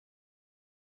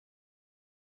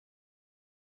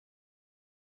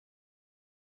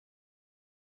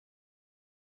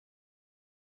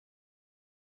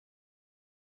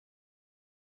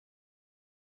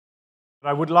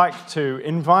I would like to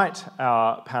invite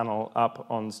our panel up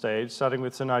on stage, starting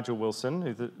with Sir Nigel Wilson,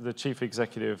 who's the Chief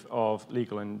Executive of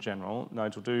Legal & General.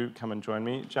 Nigel, do come and join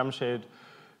me. Jamshed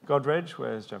Godrej,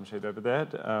 where's Jamshed over there,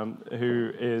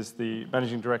 who is the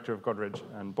Managing Director of Godrej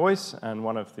 & Boyce and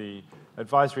one of the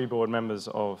advisory board members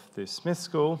of the Smith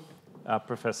School,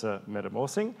 Professor Meta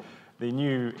Morsing, the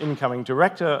new incoming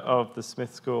Director of the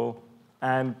Smith School,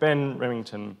 and Ben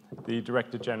Remington, the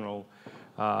Director General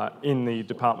in the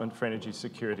Department for Energy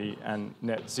Security and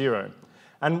Net Zero.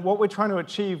 And what we're trying to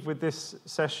achieve with this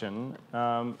session,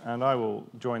 and I will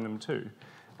join them too,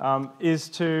 is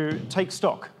to take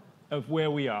stock of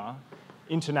where we are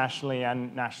internationally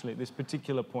and nationally at this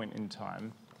particular point in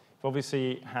time.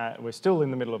 Obviously, we're still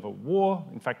in the middle of a war.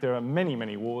 In fact, there are many,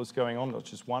 many wars going on, not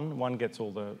just one. One gets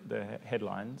all the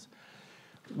headlines.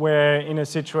 We're in a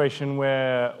situation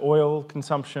where oil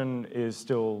consumption is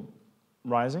still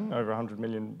rising, over 100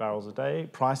 million barrels a day.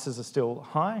 Prices are still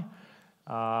high.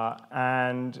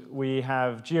 And we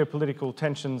have geopolitical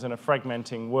tensions in a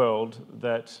fragmenting world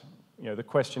that, the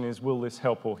question is, will this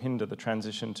help or hinder the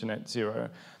transition to net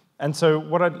zero? And so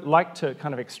what I'd like to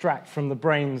kind of extract from the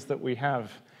brains that we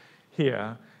have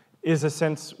here is a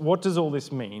sense, what does all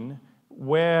this mean?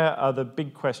 Where are the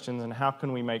big questions and how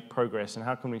can we make progress and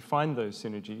how can we find those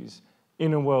synergies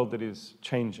in a world that is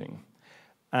changing?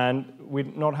 And we're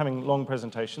not having long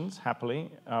presentations,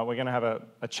 happily. We're going to have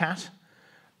a chat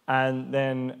and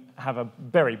then have a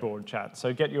very broad chat.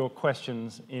 So get your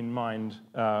questions in mind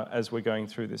as we're going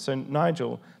through this. So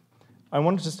Nigel, I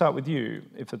wanted to start with you,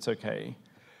 if it's okay.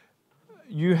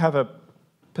 You have a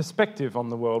perspective on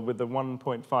the world with the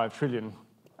 1.5 trillion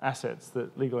assets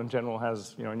that Legal & General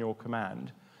has in your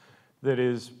command that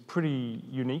is pretty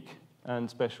unique and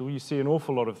special. You see an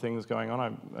awful lot of things going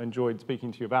on. I enjoyed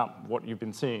speaking to you about what you've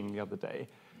been seeing the other day.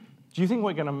 Do you think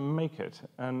we're going to make it?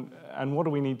 And what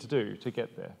do we need to do to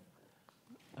get there?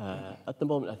 At the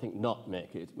moment, I think not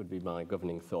make it would be my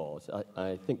governing thought.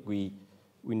 I think we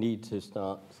need to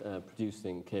start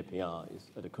producing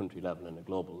KPIs at a country level and a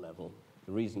global level.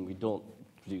 The reason we don't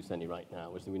produce any right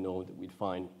now is that we know that we'd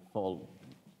fall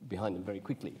behind them very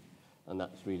quickly. And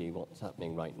that's really what's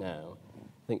happening right now.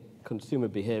 I think consumer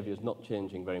behaviour is not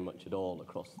changing very much at all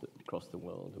across the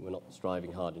world, and we're not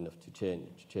striving hard enough to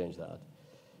change that.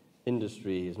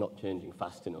 Industry is not changing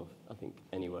fast enough, I think,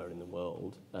 anywhere in the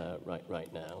world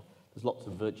right now. There's lots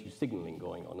of virtue signalling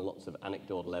going on and lots of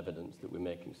anecdotal evidence that we're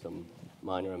making some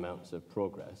minor amounts of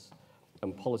progress.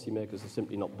 And policymakers are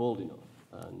simply not bold enough.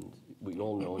 And we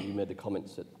all know, and you made the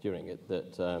comments during it,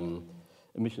 that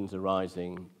emissions are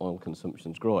rising, oil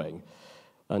consumption's growing.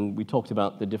 And we talked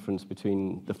about the difference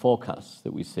between the forecasts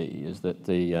that we see is that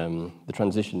the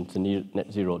transition to net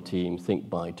zero team think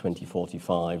by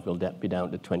 2045 will be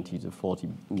down to 20 to 40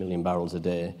 million barrels a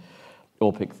day.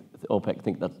 OPEC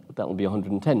think that will be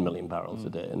 110 million barrels a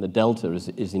day. And the delta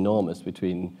is enormous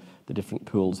between the different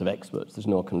pools of experts. There's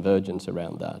no convergence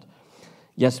around that.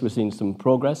 Yes, we're seeing some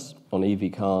progress on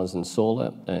EV cars and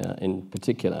solar in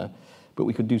particular, but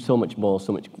we could do so much more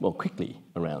quickly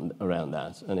around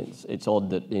that. And it's odd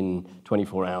that in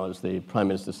 24 hours the Prime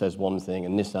Minister says one thing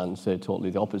and Nissan say totally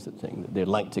the opposite thing, that they'd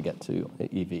like to get to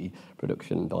EV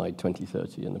production by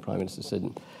 2030, and the Prime Minister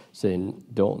saying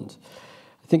don't.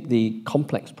 I think the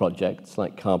complex projects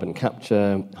like carbon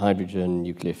capture, hydrogen,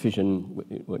 nuclear fission,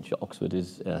 which Oxford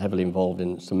is heavily involved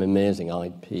in, some amazing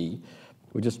IP,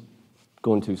 we're just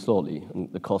going too slowly,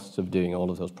 and the costs of doing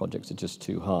all of those projects are just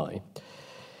too high.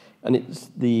 And it's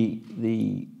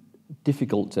the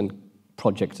difficult and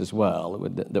projects as well,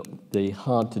 the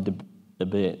hard to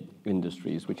debate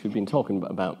industries, which we've been talking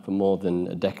about for more than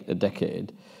a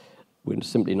decade. We're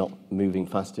simply not moving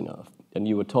fast enough. And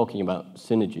you were talking about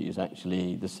synergies.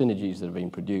 Actually, the synergies that are being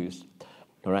produced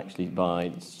are actually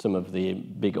by some of the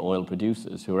big oil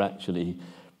producers who are actually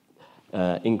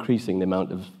increasing the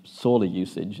amount of solar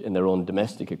usage in their own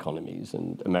domestic economies,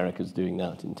 and America's doing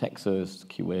that in Texas,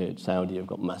 Kuwait, Saudi have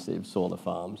got massive solar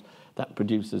farms. That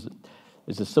produces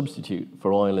is a substitute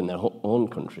for oil in their own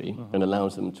country and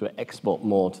allows them to export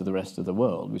more to the rest of the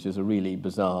world, which is a really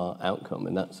bizarre outcome.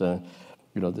 And that's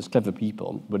there's clever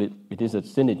people, but it is a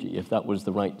synergy if that was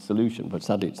the right solution. But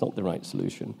sadly, it's not the right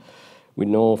solution. We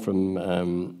know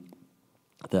from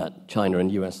that China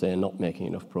and USA are not making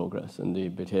enough progress, and the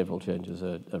behavioural changes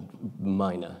are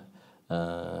minor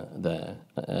there.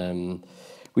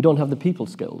 We don't have the people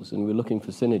skills, and we're looking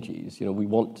for synergies. We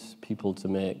want people to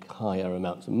make higher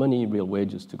amounts of money, real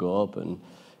wages to go up, and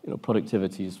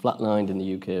productivity is flatlined in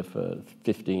the UK for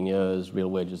 15 years. Real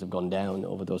wages have gone down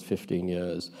over those 15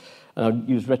 years. And I'd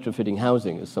use retrofitting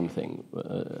housing as something,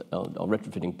 or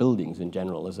retrofitting buildings in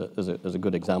general as a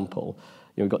good example.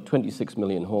 We've got 26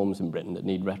 million homes in Britain that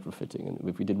need retrofitting, and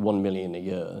if we did 1 million a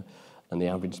year, and the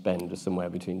average spend is somewhere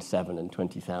between 7 and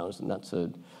 20,000, that's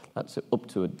up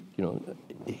to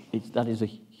that is a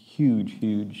huge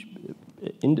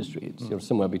industry. It's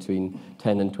somewhere between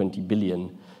 10 and 20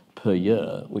 billion per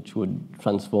year, which would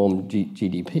transform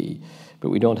GDP. But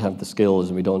we don't have the skills,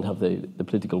 and we don't have the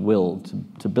political will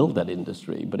to build that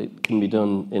industry. But it can be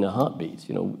done in a heartbeat.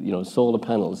 Solar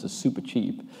panels are super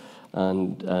cheap,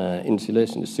 and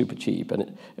insulation is super cheap,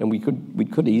 and we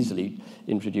could easily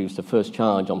introduce the first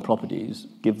charge on properties,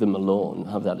 give them a loan,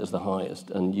 have that as the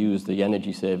highest, and use the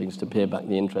energy savings to pay back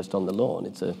the interest on the loan.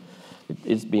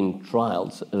 It's been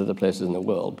trialed at other places in the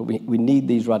world, but we need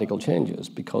these radical changes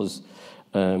because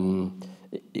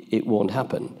it won't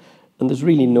happen, and there's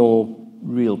really no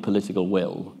real political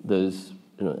will.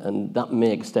 And that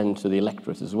may extend to the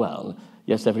electorate as well.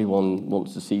 Yes, everyone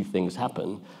wants to see things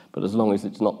happen, but as long as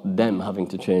it's not them having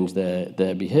to change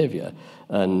their behaviour.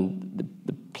 And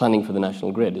the planning for the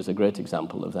national grid is a great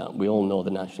example of that. We all know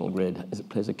the national grid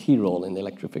plays a key role in the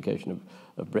electrification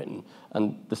of Britain.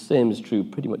 And the same is true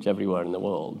pretty much everywhere in the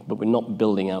world, but we're not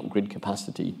building out grid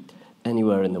capacity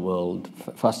anywhere in the world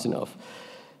fast enough.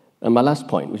 And my last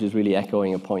point, which is really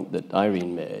echoing a point that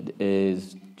Irene made,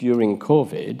 is during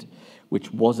COVID,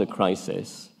 which was a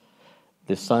crisis,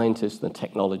 the scientists and the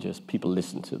technologists, people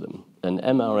listened to them. And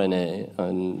mRNA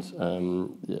and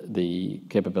the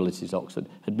capabilities of Oxford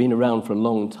had been around for a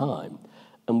long time.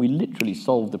 And we literally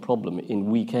solved the problem in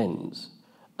weekends.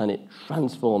 And it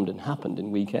transformed and happened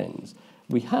in weekends.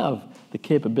 We have the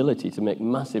capability to make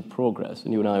massive progress,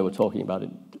 and you and I were talking about it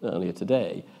earlier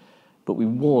today, but we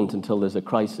won't until there's a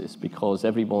crisis, because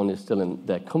everyone is still in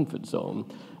their comfort zone,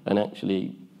 and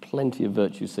actually plenty of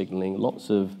virtue signaling, lots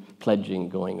of pledging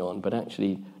going on, but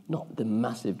actually not the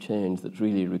massive change that's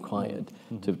really required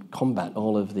to combat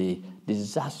all of the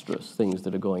disastrous things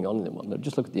that are going on in the world. Now,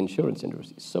 just look at the insurance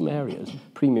industry. Some areas,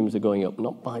 premiums are going up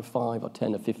not by 5 or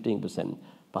 10 or 15%,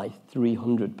 by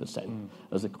 300%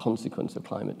 as a consequence of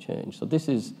climate change. So this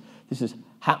is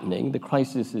happening. The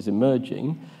crisis is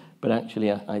emerging, but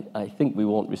actually I think we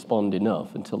won't respond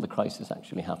enough until the crisis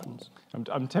actually happens.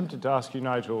 I'm tempted to ask you,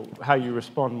 Nigel, how you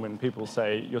respond when people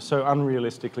say you're so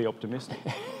unrealistically optimistic.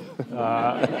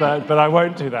 But I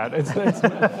won't do that.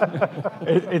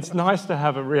 It's nice to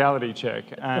have a reality check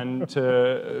and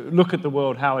to look at the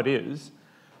world how it is,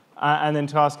 and then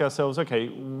to ask ourselves, okay,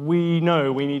 we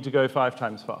know we need to go 5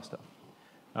 times faster.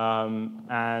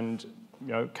 And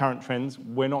current trends,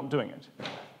 we're not doing it.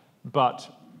 But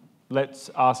let's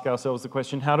ask ourselves the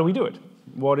question, how do we do it?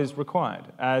 What is required?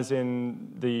 As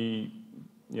in the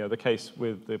case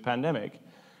with the pandemic,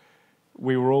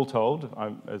 we were all told,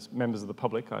 as members of the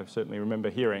public, I certainly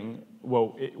remember hearing,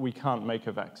 well, we can't make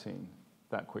a vaccine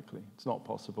that quickly. It's not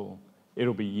possible.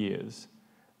 It'll be years.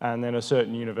 And then a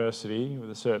certain university with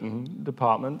a certain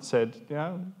department said,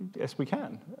 yes, we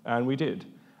can. And we did.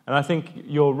 And I think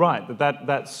you're right,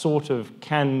 that sort of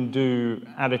can-do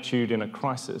attitude in a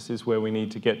crisis is where we need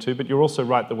to get to. But you're also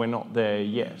right that we're not there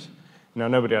yet. Now,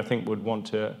 nobody, I think, would want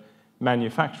to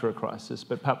manufacture a crisis,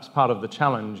 but perhaps part of the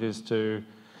challenge is to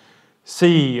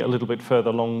see a little bit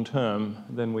further long-term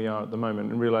than we are at the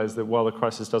moment and realize that while the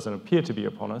crisis doesn't appear to be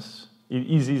upon us, it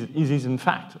is in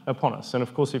fact upon us. And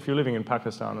of course, if you're living in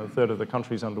Pakistan, a third of the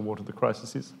country's underwater, the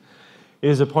crisis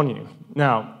is upon you.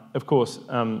 Now, of course,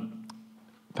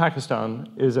 Pakistan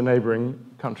is a neighboring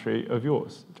country of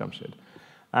yours, Jamshed.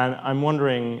 And I'm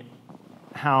wondering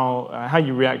how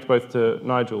you react both to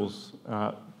Nigel's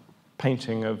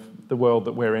painting of the world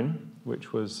that we're in,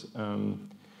 which was, in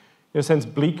a sense,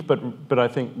 bleak, but I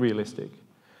think realistic,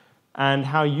 and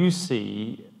how you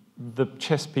see the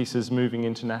chess pieces moving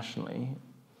internationally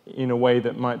in a way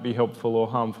that might be helpful or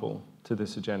harmful to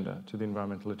this agenda, to the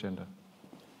environmental agenda.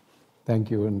 Thank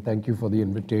you, and thank you for the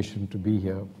invitation to be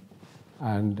here.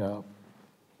 And,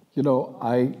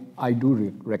 I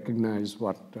do recognize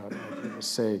what Nigel was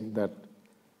saying, that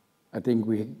I think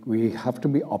we have to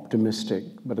be optimistic,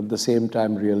 but at the same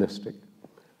time realistic.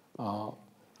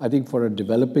 I think for a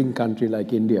developing country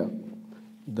like India,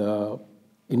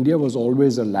 India was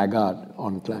always a laggard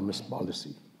on climate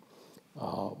policy,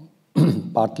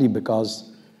 partly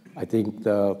because I think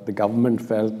the government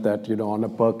felt that, on a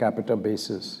per capita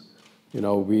basis,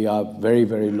 we are very,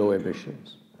 very low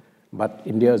emissions. But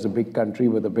India is a big country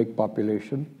with a big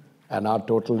population, and our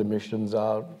total emissions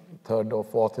are 3rd or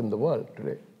 4th in the world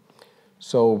today.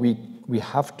 So we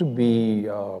have to be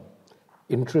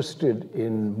interested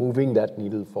in moving that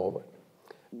needle forward.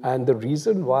 And the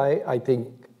reason why I think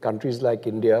countries like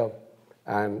India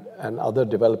and other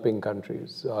developing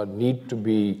countries need to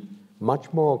be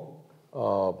much more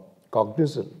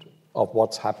cognizant of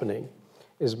what's happening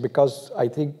is because I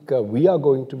think we are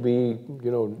going to be,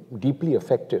 deeply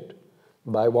affected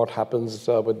by what happens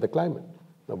with the climate.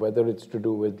 Now, whether it's to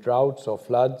do with droughts or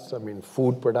floods, I mean,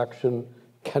 food production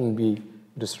can be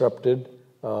disrupted.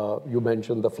 You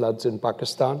mentioned the floods in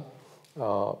Pakistan.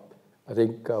 I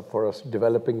think for a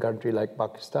developing country like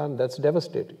Pakistan, that's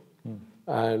devastating.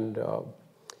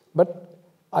 But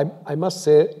I must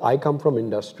say, I come from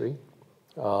industry,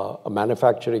 a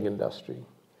manufacturing industry.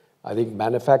 I think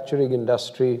manufacturing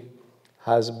industry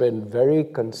has been very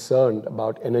concerned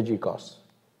about energy costs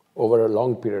over a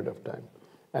long period of time.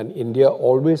 And India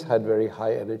always had very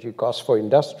high energy costs for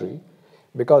industry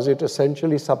because it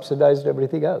essentially subsidized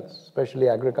everything else, especially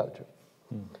agriculture.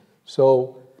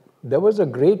 So there was a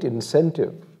great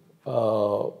incentive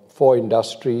for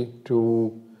industry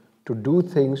to do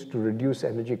things to reduce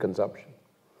energy consumption.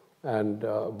 And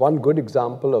one good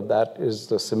example of that is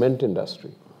the cement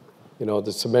industry.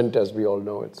 The cement, as we all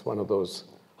know, it's one of those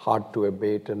hard to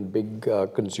abate and big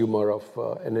consumer of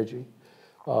energy.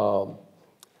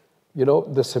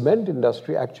 The cement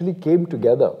industry actually came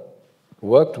together,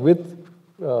 worked with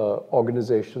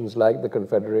organizations like the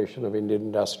Confederation of Indian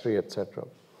Industry, etc.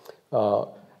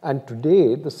 And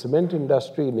today, the cement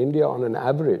industry in India, on an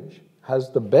average, has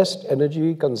the best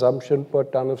energy consumption per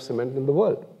ton of cement in the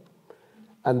world.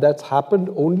 And that's happened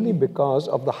only because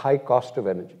of the high cost of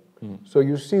energy. So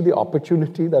you see the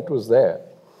opportunity that was there,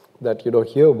 that,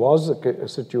 here was a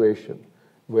situation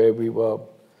where we were.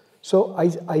 So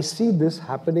I see this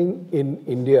happening in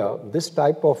India, this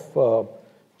type of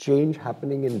change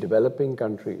happening in developing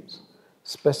countries,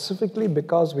 specifically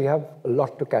because we have a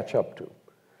lot to catch up to.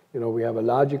 We have a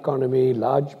large economy,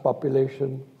 large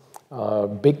population,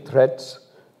 big threats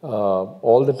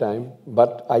all the time.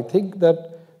 But I think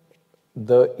that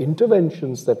the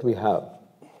interventions that we have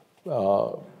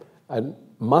and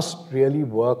must really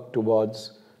work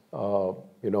towards,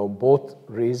 both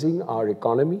raising our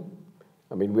economy.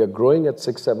 I mean, we are growing at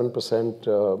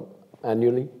 6-7%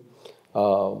 annually.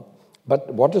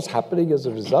 But what is happening as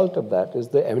a result of that is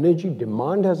the energy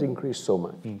demand has increased so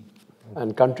much.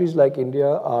 And countries like India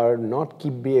are not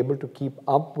be able to keep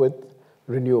up with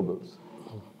renewables.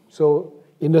 So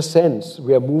in a sense,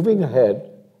 we are moving ahead,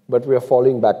 but we are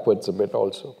falling backwards a bit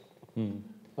also.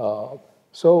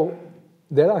 So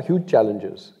there are huge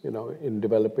challenges, in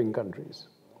developing countries.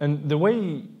 And the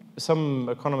way some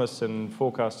economists and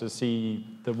forecasters see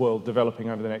the world developing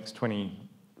over the next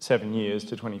 27 years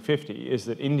to 2050 is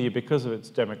that India, because of its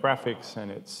demographics and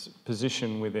its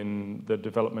position within the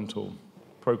developmental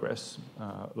progress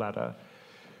ladder,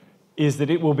 is that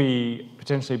it will be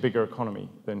potentially a bigger economy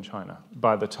than China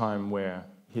by the time we're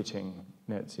hitting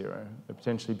net zero, a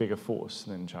potentially bigger force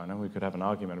than China. We could have an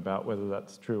argument about whether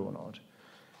that's true or not.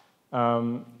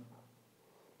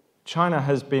 China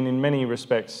has been, in many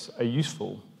respects, a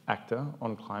useful actor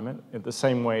on climate, in the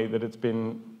same way that it's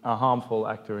been a harmful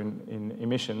actor in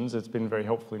emissions. It's been very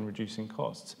helpful in reducing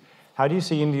costs. How do you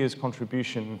see India's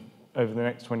contribution over the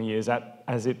next 20 years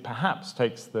as it perhaps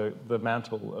takes the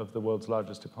mantle of the world's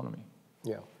largest economy?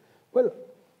 Yeah. Well,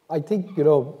 I think,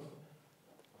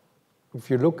 if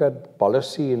you look at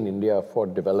policy in India for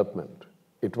development,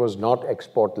 it was not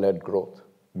export-led growth,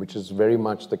 which is very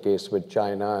much the case with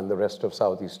China and the rest of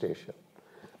Southeast Asia.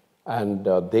 And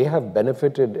they have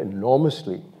benefited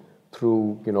enormously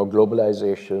through,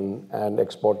 globalization and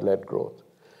export-led growth.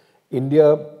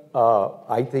 India,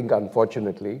 I think,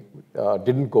 unfortunately,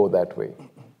 didn't go that way.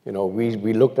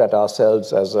 We looked at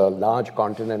ourselves as a large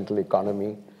continental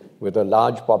economy with a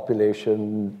large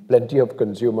population, plenty of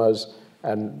consumers,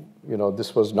 and,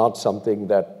 this was not something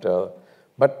that,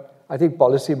 but I think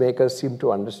policymakers seem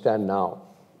to understand now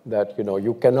that,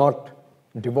 you cannot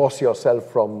divorce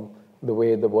yourself from the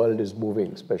way the world is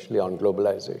moving, especially on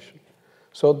globalization.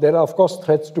 So there are, of course,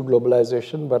 threats to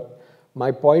globalization, but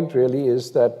my point really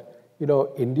is that,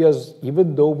 India's,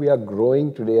 even though we are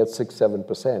growing today at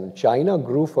 6-7%, China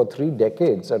grew for 3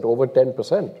 decades at over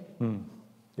 10%,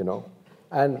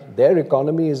 and their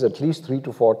economy is at least 3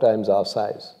 to 4 times our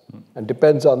size. And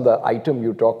depends on the item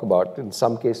you talk about. In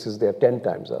some cases, they're 10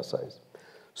 times our size.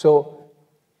 So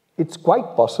it's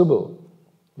quite possible,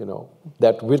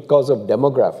 that because of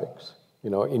demographics,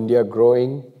 India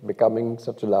growing, becoming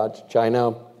such a large,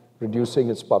 China reducing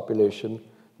its population,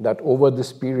 that over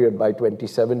this period by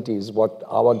 2070 is what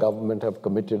our government have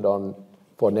committed on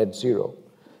for net zero,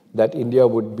 that India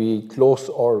would be close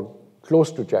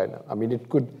to China. I mean, it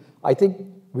could, I think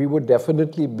we would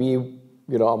definitely be,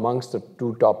 amongst the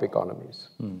 2 top economies.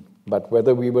 But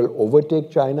whether we will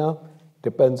overtake China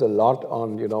depends a lot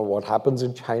on, what happens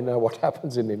in China, what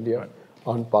happens in India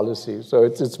on policy. So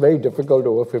it's very difficult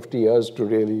over 50 years to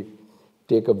really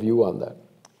take a view on that.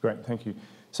 Great, thank you.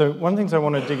 So one of the things I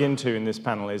want to dig into in this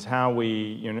panel is how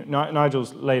we,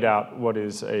 Nigel's laid out what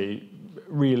is a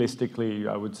realistically,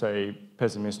 I would say,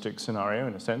 pessimistic scenario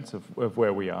in a sense of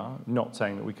where we are, not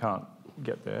saying that we can't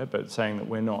get there, but saying that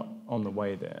we're not on the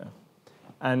way there.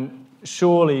 And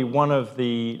surely one of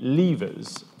the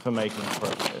levers for making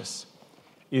progress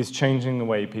is changing the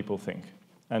way people think.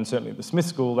 And certainly at the Smith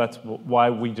School, that's why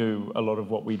we do a lot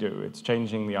of what we do. It's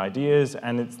changing the ideas,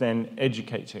 and it's then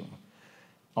educating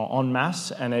en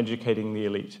masse and educating the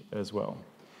elite as well.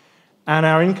 And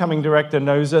our incoming director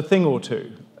knows a thing or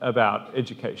two about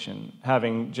education,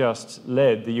 having just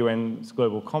led the UN's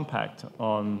Global Compact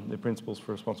on the Principles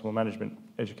for Responsible Management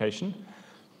Education.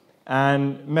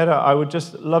 And Meta, I would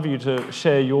just love you to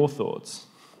share your thoughts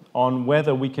on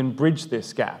whether we can bridge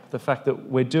this gap, the fact that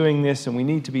we're doing this and we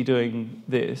need to be doing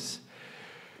this.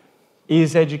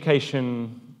 Is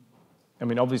education, I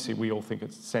mean, obviously we all think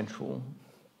it's central,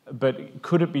 but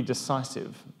could it be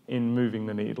decisive in moving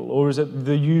the needle? Or is it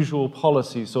the usual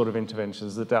policy sort of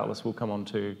interventions that doubtless we'll come on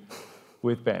to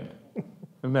with Ben?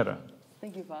 Meta.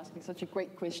 Thank you for asking such a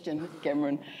great question,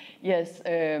 Cameron. Yes,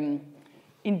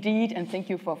 indeed, and thank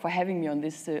you for having me on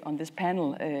this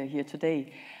panel here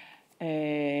today.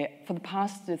 For the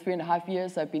past 3.5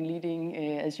 years, I've been leading,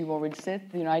 as you've already said,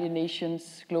 the United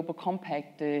Nations Global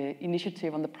Compact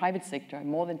initiative on the private sector.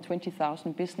 More than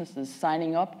 20,000 businesses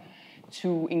signing up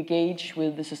to engage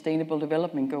with the Sustainable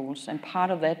Development Goals. And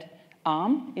part of that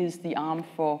arm is the arm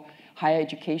for higher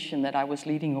education that I was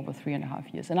leading over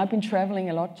 3.5 years. And I've been traveling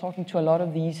a lot, talking to a lot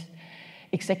of these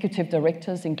executive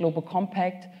directors in Global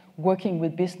Compact, working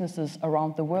with businesses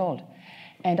around the world.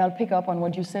 And I'll pick up on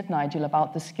what you said, Nigel,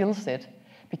 about the skill set,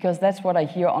 because that's what I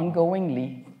hear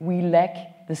ongoingly. We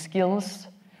lack the skills.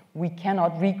 We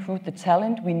cannot recruit the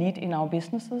talent we need in our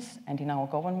businesses and in our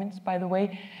governments, by the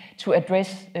way, to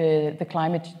address the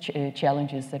climate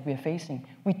challenges that we are facing.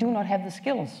 We do not have the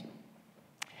skills.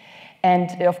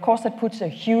 And of course, that puts a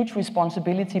huge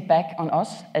responsibility back on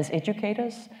us as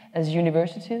educators, as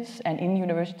universities, and in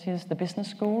universities, the business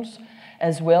schools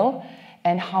as well,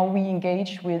 and how we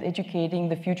engage with educating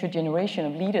the future generation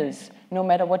of leaders, no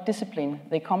matter what discipline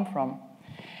they come from.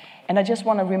 And I just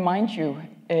want to remind you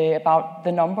about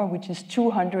the number, which is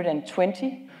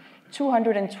 220.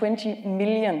 220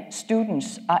 million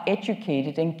students are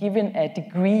educated and given a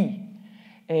degree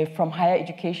from higher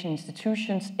education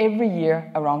institutions every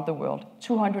year around the world.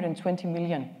 220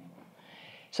 million.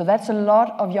 So that's a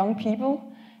lot of young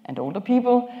people and older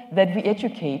people that we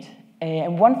educate.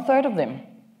 And 1/3 of them,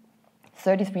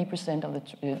 33% of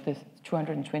the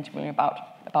 220 million,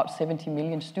 about 70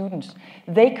 million students,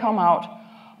 they come out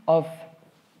of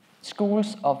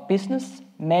schools of business,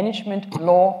 management,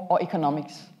 law, or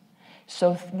economics.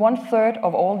 So 1/3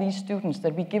 of all these students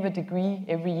that we give a degree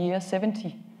every year,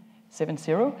 70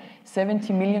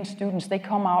 million students, they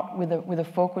come out with a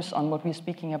focus on what we're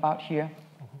speaking about here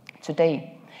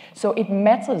today. So it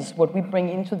matters what we bring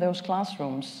into those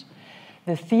classrooms.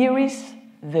 The theories,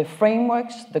 the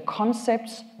frameworks, the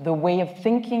concepts, the way of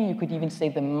thinking, you could even say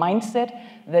the mindset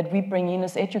that we bring in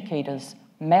as educators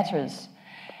matters.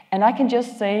 And I can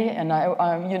just say, and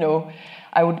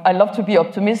I love to be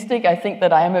optimistic. I think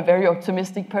that I am a very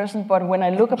optimistic person, but when I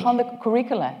look upon the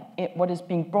curricula, what is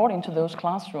being brought into those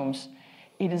classrooms,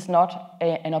 it is not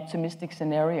an optimistic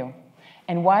scenario.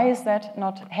 And why is that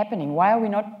not happening? Why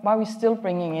are we still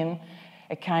bringing in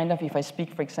a kind of, if I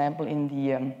speak, for example, in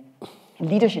the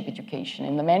leadership education,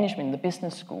 in the management, in the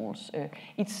business schools,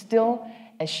 it's still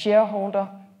a shareholder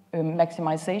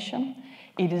maximization.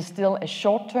 It is still a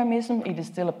short-termism. It is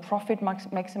still a profit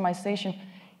maximization.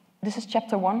 This is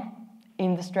chapter 1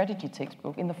 in the strategy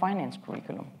textbook, in the finance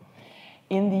curriculum,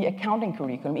 in the accounting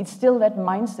curriculum. It's still that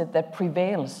mindset that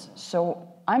prevails. So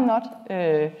I'm not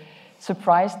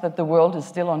surprised that the world is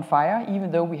still on fire,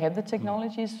 even though we have the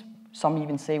technologies. Some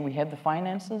even say we have the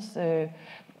finances,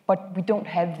 but we don't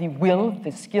have the will,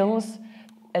 the skills,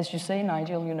 as you say,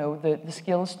 Nigel, the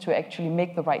skills to actually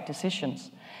make the right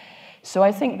decisions. So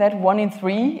I think that 1 in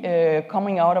 3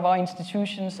 coming out of our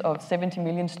institutions of 70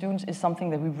 million students is something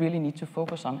that we really need to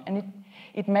focus on. And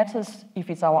it matters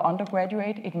if it's our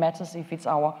undergraduate, it matters if it's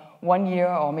our 1-year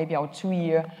or maybe our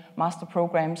 2-year master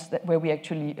programs where we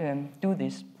actually do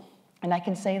this. And I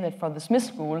can say that for the Smith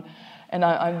School, and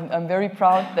I'm very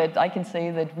proud that I can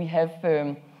say that we have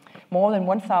more than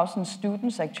 1,000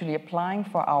 students actually applying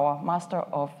for our Master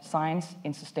of Science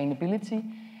in Sustainability.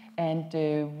 and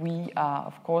we are,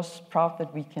 of course, proud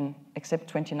that we can accept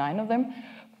 29 of them.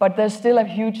 But there's still a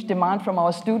huge demand from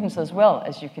our students as well,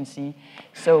 as you can see.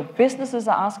 So businesses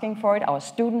are asking for it, our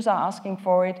students are asking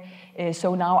for it,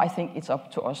 so now I think it's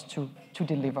up to us to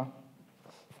deliver.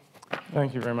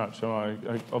 Thank you very much. So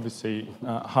I obviously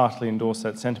heartily endorse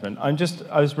that sentiment. I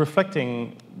was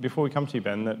reflecting, before we come to you,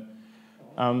 Ben, that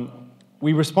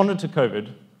we responded to COVID,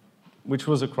 which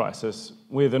was a crisis,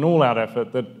 with an all-out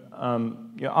effort that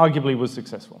arguably was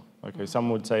successful. Okay, some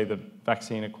would say the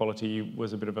vaccine equality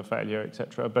was a bit of a failure,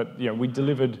 etc. But we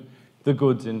delivered the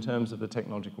goods in terms of the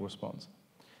technological response.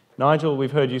 Nigel,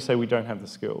 we've heard you say we don't have the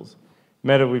skills.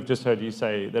 Meta, we've just heard you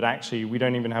say that actually we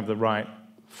don't even have the right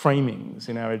framings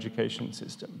in our education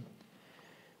system.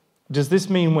 Does this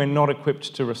mean we're not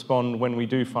equipped to respond when we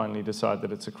do finally decide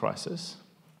that it's a crisis?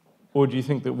 Or do you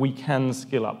think that we can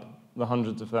skill up the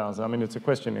hundreds of thousands? I mean, it's a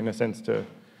question, in a sense, to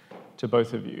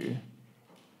both of you.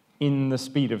 In the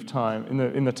speed of time,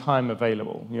 in the time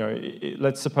available.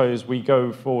 Let's suppose we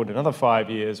go forward another 5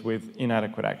 years with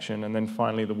inadequate action, and then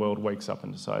finally the world wakes up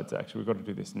and decides, actually, we've got to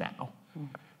do this now.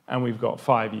 And we've got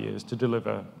 5 years to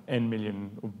deliver N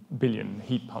million or billion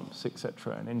heat pumps,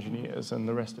 etc., and engineers and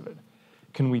the rest of it.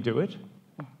 Can we do it?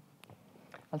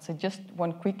 I'll say just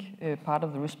one quick part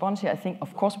of the response here. I think,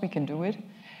 of course, we can do it.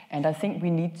 And I think we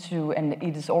need to, and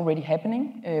it is already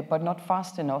happening, but not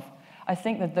fast enough. I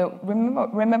think that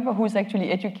remember who's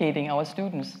actually educating our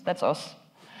students. That's us.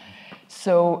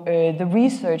 So the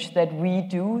research that we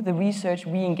do, the research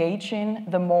we engage in,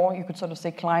 the more, you could sort of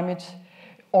say,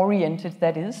 climate-oriented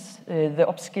that is, the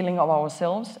upskilling of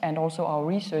ourselves and also our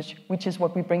research, which is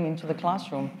what we bring into the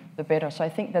classroom, the better. So I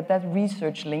think that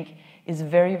research link is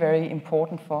very, very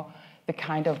important for the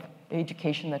kind of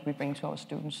education that we bring to our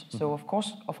students. So of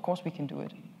course we can do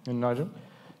it. And Nigel?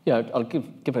 Yeah, I'll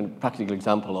give a practical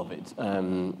example of it.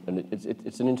 And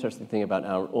it's an interesting thing about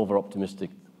our over-optimistic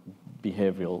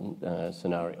behavioral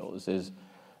scenarios is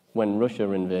when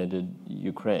Russia invaded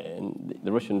Ukraine,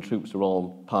 the Russian troops were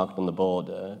all parked on the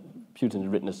border. Putin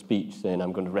had written a speech saying,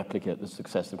 I'm going to replicate the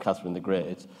success of Catherine the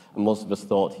Great. And most of us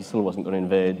thought he still wasn't going to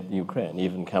invade Ukraine.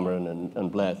 Even Cameron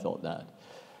and Blair thought that.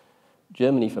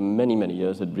 Germany, for many, many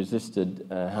years, had resisted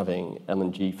having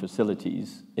LNG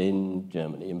facilities in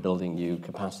Germany and building new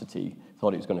capacity.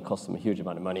 Thought it was going to cost them a huge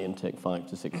amount of money and take 5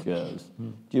 to 6 years.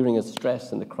 During a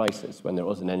stress and the crisis, when there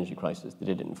was an energy crisis, they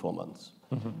did it in 4 months.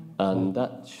 And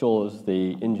that shows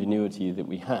the ingenuity that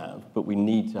we have, but we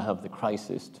need to have the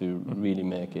crisis to really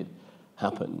make it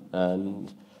happen.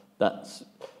 And that's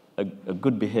a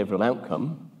good behavioral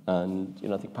outcome. And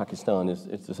I think Pakistan is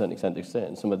to a certain extent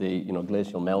extent. Some of the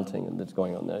glacial melting that's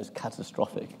going on there is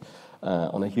catastrophic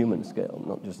on a human scale,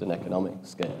 not just an economic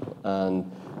scale.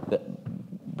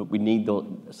 But we need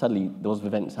sadly those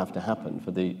events have to happen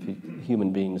for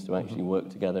human beings to actually work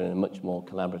together in a much more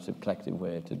collaborative, collective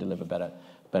way to deliver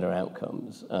better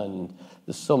outcomes. And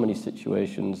there's so many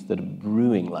situations that are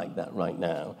brewing like that right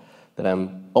now, that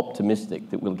I'm optimistic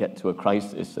that we'll get to a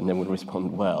crisis and then we'll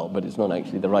respond well, but it's not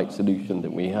actually the right solution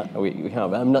that we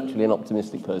have. I'm naturally an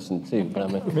optimistic person too, but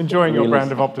I'm enjoying your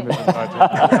brand of optimism,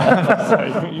 Nigel.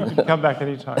 So you can come back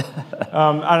anytime.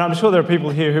 And I'm sure there are people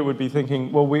here who would be thinking,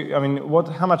 well,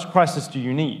 how much crisis do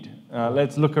you need?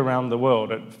 Let's look around the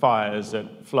world at fires,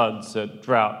 at floods, at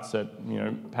droughts, at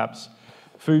perhaps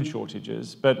food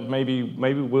shortages, but maybe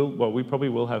we probably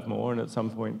will have more, and at some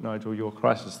point, Nigel, your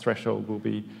crisis threshold will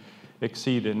be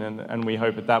exceeded, and we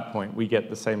hope at that point we get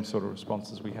the same sort of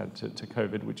responses we had to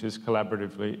COVID, which is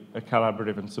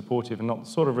collaborative and supportive, and not the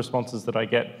sort of responses that I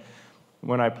get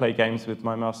when I play games with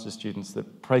my master's students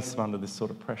that place them under this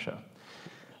sort of pressure.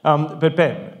 But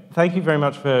Ben, thank you very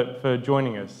much for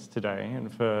joining us today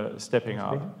and for stepping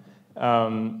up.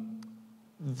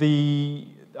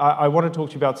 I want to talk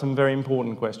to you about some very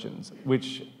important questions,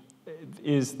 which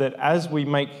is that as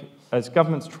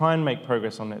governments try and make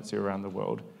progress on net zero around the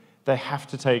world, they have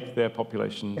to take their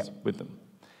populations with them.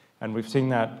 And we've seen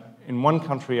that in one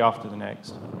country after the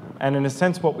next. And in a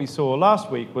sense, what we saw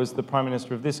last week was the Prime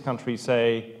Minister of this country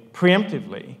say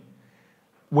preemptively,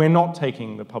 we're not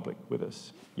taking the public with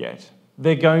us yet.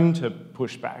 They're going to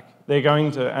push back.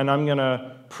 And I'm going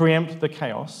to preempt the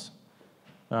chaos.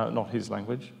 Not his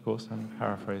language, of course, I'm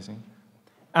paraphrasing.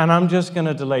 And I'm just going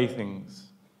to delay things,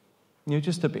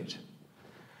 just a bit.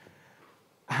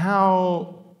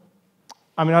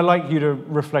 I'd like you to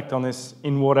reflect on this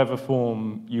in whatever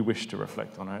form you wish to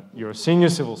reflect on it. You're a senior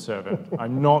civil servant.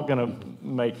 I'm not going to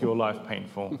make your life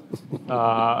painful.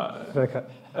 Okay.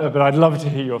 But I'd love to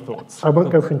hear your thoughts. I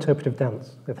won't go for interpretive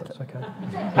dance, if that's okay.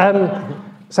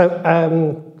 So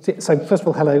first of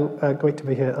all, hello, great to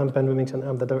be here. I'm Ben Remington.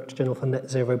 I'm the Director General for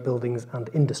Net Zero Buildings and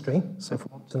Industry. So for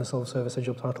once in a civil service, a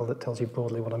job title that tells you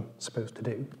broadly what I'm supposed to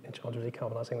do in charge of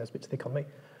decarbonising those bits of the economy.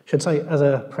 Should say, as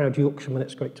a proud Yorkshireman,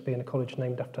 it's great to be in a college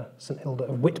named after St Hilda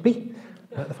of Whitby,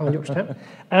 the fine Yorkshire town.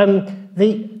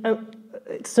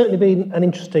 It's certainly been an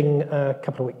interesting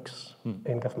couple of weeks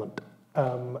in government.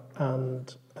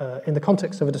 And in the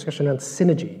context of a discussion around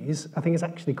synergies, I think it's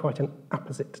actually quite an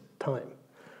apposite time.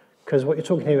 Because what you're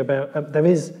talking here about, there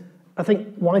is, I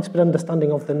think, widespread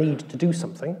understanding of the need to do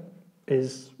something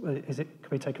is it can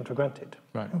be taken for granted.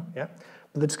 Right. Yeah.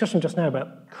 But the discussion just now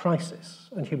about crisis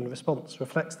and human response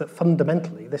reflects that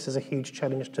fundamentally this is a huge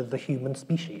challenge to the human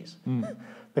species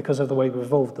because of the way we've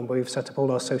evolved and where we've set up all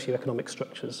our socioeconomic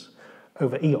structures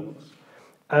over eons.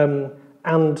 I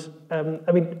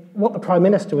mean, what the Prime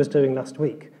Minister was doing last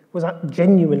week was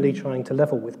genuinely trying to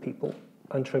level with people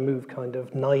and to remove kind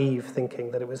of naive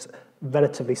thinking that it was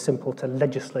relatively simple to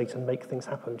legislate and make things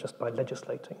happen just by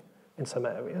legislating in some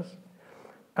areas.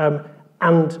 And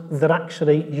that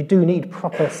actually you do need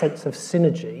proper sense of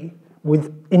synergy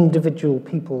with individual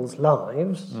people's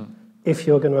lives if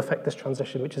you're going to affect this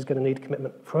transition, which is going to need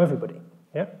commitment for everybody.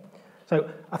 Yeah. So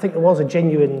I think there was a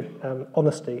genuine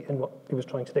honesty in what he was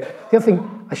trying to do. The other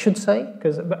thing I should say,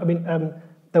 because I mean,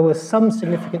 there were some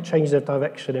significant changes of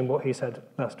direction in what he said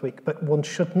last week, but one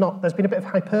should not. There's been a bit of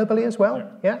hyperbole as well,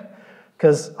 yeah?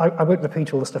 Because I won't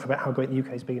repeat all the stuff about how great the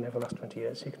UK's been over the last 20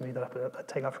 years. You can read that up and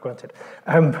take that for granted.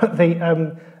 But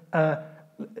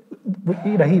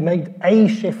he made a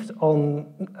shift on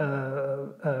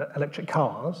electric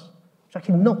cars, which is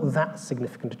actually not that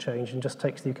significant a change and just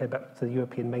takes the UK back to the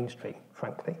European mainstream,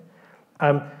 frankly.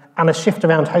 And a shift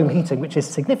around home heating, which is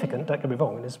significant, don't get me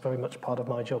wrong, and is very much part of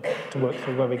my job to work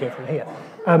through where we go from here.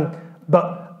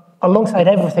 But alongside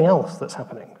everything else that's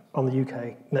happening on the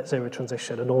UK net zero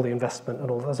transition and all the investment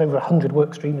and all, there's over 100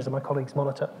 work streams that my colleagues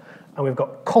monitor, and we've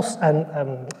got cost and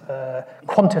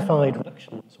quantified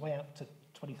reductions way out to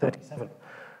 2037,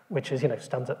 which is,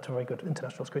 stands up to very good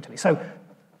international scrutiny. So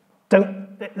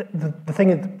the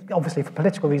thing is, obviously for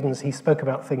political reasons, he spoke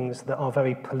about things that are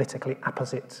very politically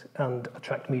apposite and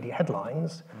attract media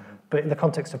headlines, but in the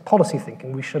context of policy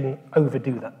thinking, we shouldn't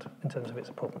overdo that in terms of its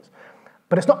importance.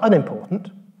 But it's not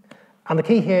unimportant, and the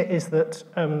key here is that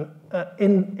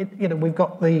we've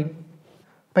got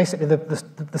basically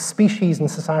the species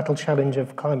and societal challenge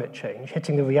of climate change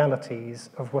hitting the realities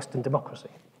of Western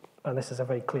democracy, and this is a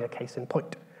very clear case in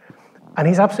point. And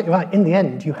he's absolutely right. In the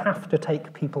end, you have to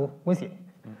take people with you.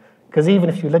 Because even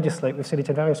if you legislate, we've seen it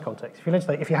in various contexts,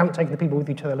 if you haven't taken the people with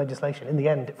you to the legislation, in the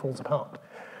end, it falls apart.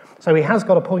 So he has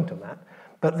got a point on that.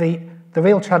 But the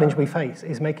real challenge we face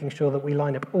is making sure that we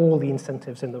line up all the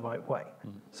incentives in the right way.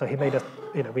 So he made us,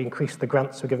 we increased the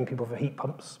grants we're giving people for heat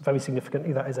pumps very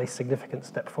significantly. That is a significant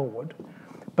step forward.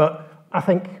 But I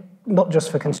think not just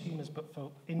for consumers, but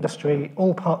for industry,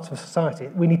 all parts of society,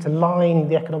 we need to line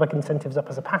the economic incentives up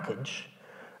as a package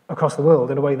across the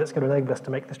world in a way that's going to enable us to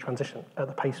make this transition at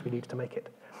the pace we need to make it.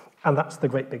 And that's the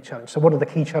great big challenge. So one of the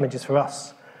key challenges for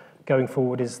us going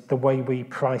forward is the way we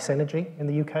price energy in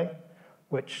the UK,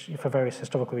 which for various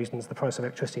historical reasons, the price of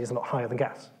electricity is a lot higher than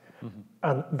gas.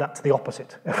 And that's the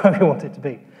opposite of where we want it to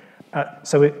be.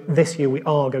 So this year we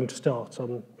are going to start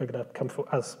on, we're going to come for,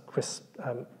 as Chris,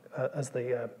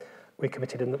 we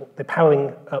committed in the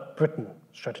Powering Up Britain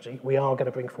strategy, we are going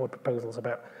to bring forward proposals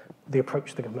about the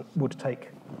approach the government would take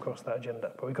across that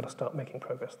agenda, but we've got to start making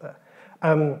progress there.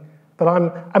 But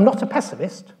I'm not a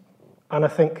pessimist, and I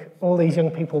think all these young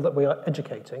people that we are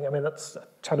educating, I mean, that's a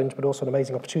challenge, but also an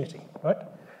amazing opportunity,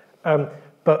 right?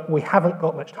 But we haven't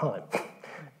got much time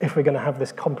if we're going to have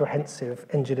this comprehensive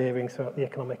engineering throughout the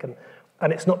economic,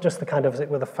 and it's not just the kind of, as it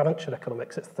were, the financial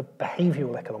economics, it's the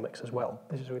behavioural economics as well.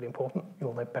 This is really important,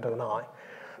 you'll know better than I,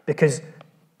 because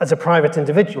as a private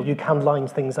individual, you can line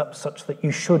things up such that you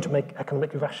should make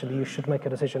economically rationally, you should make a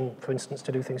decision, for instance,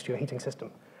 to do things to your heating system.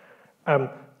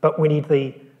 But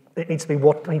it needs to be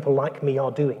what people like me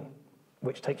are doing,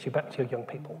 which takes you back to your young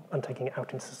people and taking it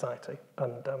out into society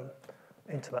and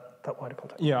into that wider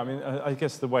context. Yeah, I mean, I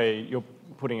guess the way you're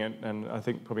putting it, and I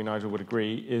think probably Nigel would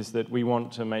agree, is that we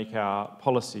want to make our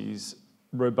policies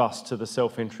robust to the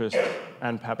self-interest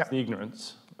and perhaps the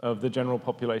ignorance of the general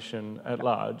population at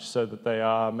large, so that they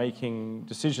are making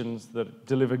decisions that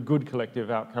deliver good collective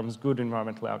outcomes, good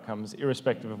environmental outcomes,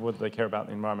 irrespective of whether they care about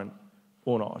the environment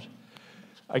or not.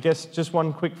 I guess just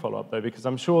one quick follow-up, though, because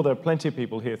I'm sure there are plenty of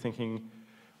people here thinking,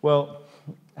 well,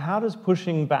 how does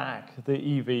pushing back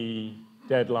the EV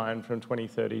deadline from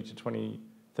 2030 to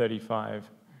 2035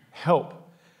 help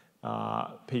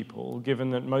people,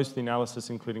 given that most of the analysis,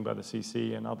 including by the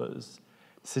CC and others,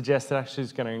 suggests that actually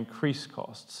it's going to increase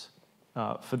costs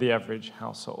for the average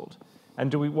household.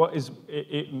 And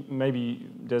maybe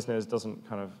Desnes doesn't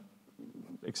kind of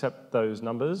accept those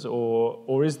numbers,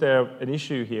 or is there an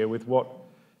issue here with what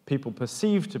people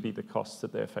perceive to be the costs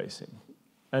that they're facing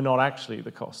and not actually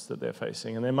the costs that they're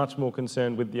facing? And they're much more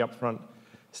concerned with the upfront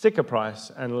sticker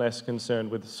price and less concerned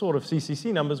with sort of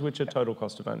CCC numbers, which are total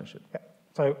cost of ownership. Yeah.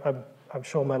 So I'm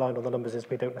sure my line on the numbers is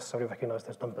we don't necessarily recognise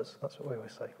those numbers. That's what we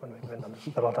always say when we give numbers.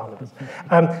 There aren't our numbers.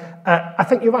 I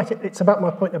think you're right. It's about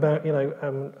my point about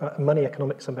money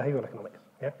economics and behavioural economics.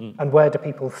 Yeah. And where do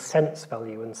people sense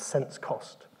value and sense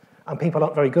cost? And people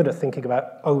aren't very good at thinking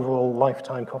about overall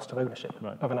lifetime cost of ownership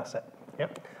of an asset. Yeah.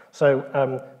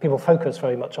 So people focus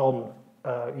very much on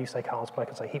you say cars, but I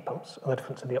can say heat pumps and the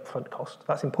difference in the upfront cost.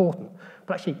 That's important.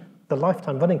 But actually, the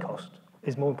lifetime running cost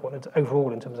is more important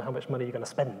overall in terms of how much money you're going to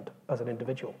spend as an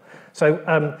individual. So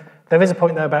there is a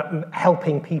point there about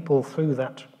helping people through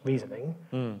that reasoning.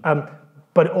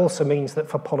 But it also means that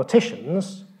for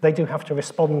politicians, they do have to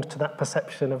respond to that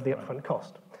perception of the upfront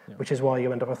cost, which is why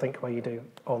you end up, I think, where you do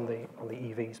on the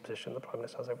EVs position the Prime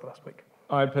Minister has over last week.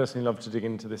 I'd personally love to dig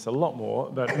into this a lot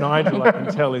more, but Nigel, I can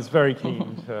tell, is very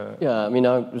keen to... Yeah, I mean,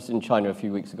 I was in China a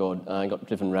few weeks ago. I got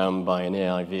driven around by an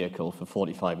AI vehicle for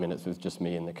 45 minutes with just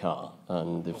me in the car.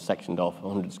 And they've sectioned off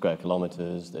 100 square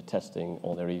kilometres. They're testing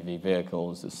all their EV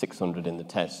vehicles. There's 600 in the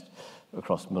test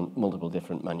across multiple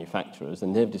different manufacturers.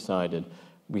 And they've decided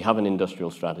we have an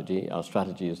industrial strategy. Our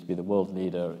strategy is to be the world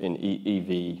leader in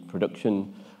EV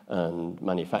production and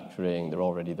manufacturing. They're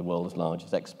already the world's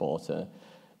largest exporter.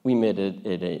 We made it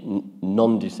a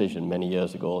non-decision many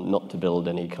years ago not to build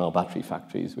any car battery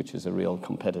factories, which is a real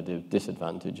competitive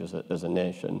disadvantage as a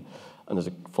nation. And as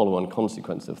a follow-on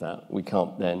consequence of that, we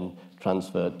can't then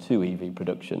transfer to EV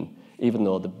production, even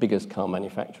though the biggest car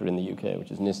manufacturer in the UK, which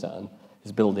is Nissan,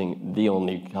 is building the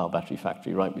only car battery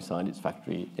factory right beside its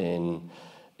factory in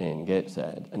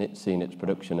Gateshead, and it's seen its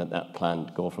production at that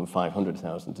plant go from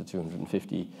 500,000 to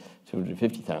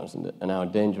 250,000. And our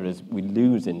danger is we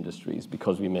lose industries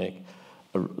because we make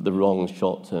the wrong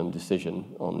short-term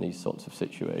decision on these sorts of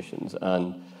situations.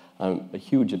 And I'm a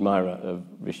huge admirer of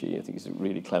Rishi. I think he's a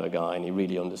really clever guy, and he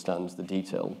really understands the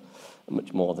detail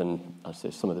much more than, I'd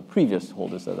say, some of the previous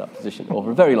holders of that position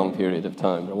over a very long period of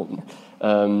time.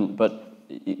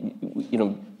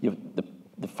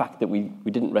 The fact that we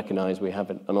didn't recognise we have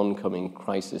an oncoming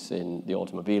crisis in the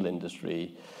automobile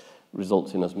industry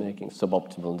results in us making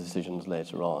suboptimal decisions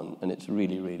later on, and it's a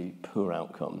really, really poor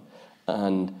outcome.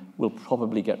 And will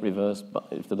probably get reversed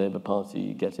if the Labour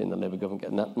Party get in, the Labour government get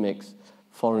in. That makes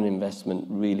foreign investment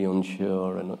really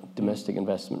unsure and domestic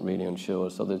investment really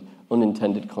unsure. So the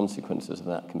unintended consequences of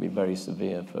that can be very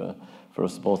severe for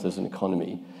us both as an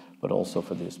economy, but also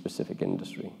for the specific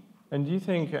industry. And do you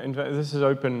think, in fact, this is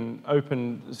open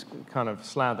kind of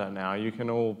slather now, you can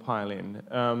all pile in,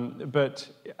 but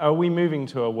are we moving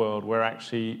to a world where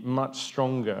actually much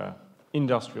stronger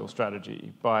industrial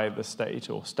strategy by the state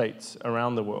or states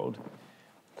around the world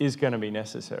is going to be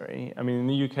necessary? I mean, in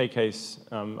the UK case,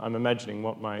 I'm imagining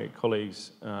what my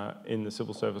colleagues in the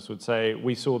civil service would say.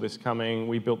 We saw this coming,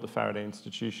 we built the Faraday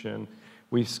Institution,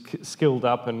 we skilled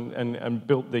up and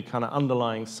built the kind of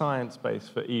underlying science base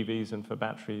for EVs and for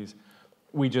batteries.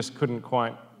 We just didn't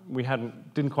quite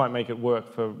make it work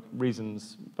for a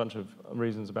bunch of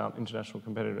reasons about international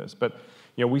competitiveness. But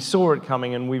we saw it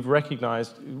coming, and we've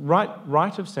recognized,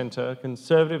 right of center,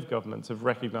 conservative governments have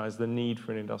recognized the need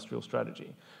for an industrial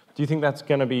strategy. Do you think that's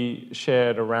going to be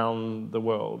shared around the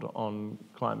world on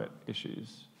climate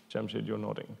issues? Jamshed, you're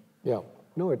nodding. Yeah,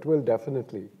 no, it will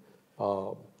definitely.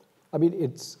 From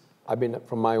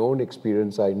my own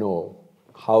experience, I know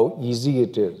how easy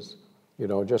it is,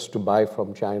 just to buy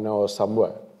from China or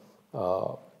somewhere,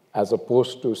 as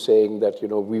opposed to saying that,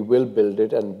 we will build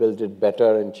it and build it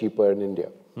better and cheaper in India,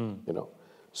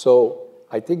 So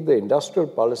I think the industrial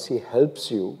policy helps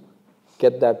you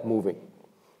get that moving.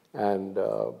 And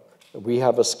we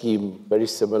have a scheme very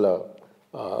similar.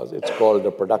 It's called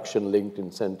a production-linked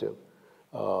incentive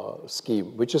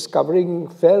scheme, which is covering a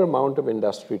fair amount of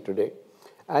industry today.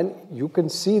 And you can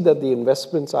see that the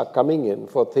investments are coming in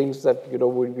for things that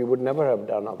we would never have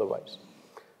done otherwise.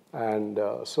 And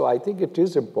so I think it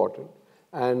is important.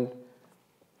 And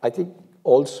I think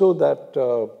also that,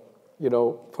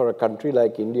 for a country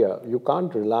like India, you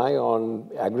can't rely on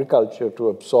agriculture to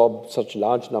absorb such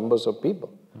large numbers of people.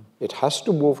 It has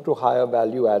to move to higher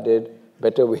value added,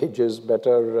 better wages,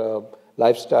 better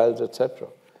lifestyles, etc.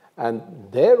 And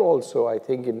there also, I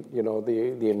think,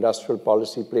 the industrial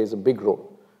policy plays a big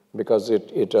role because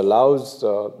it allows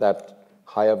that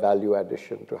higher value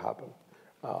addition to happen.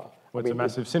 Well, it's a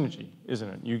massive synergy, isn't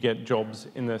it? You get jobs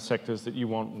in the sectors that you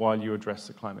want while you address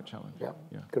the climate challenge. Yeah,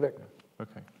 correct.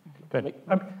 Okay. Ben?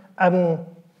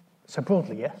 So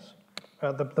broadly, yes.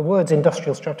 The words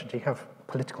industrial strategy have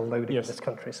political loading in this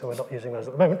country, so we're not using those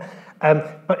at the moment.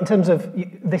 But in terms of,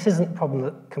 this isn't a problem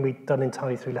that can be done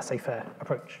entirely through laissez-faire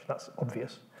approach. That's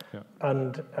obvious. Yeah.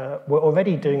 And we're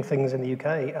already doing things in the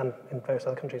UK and in various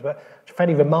other countries where it's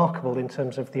fairly remarkable in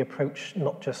terms of the approach,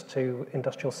 not just to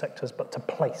industrial sectors, but to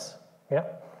place. Yeah.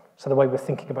 So the way we're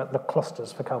thinking about the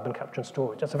clusters for carbon capture and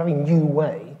storage, that's a very new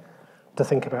way to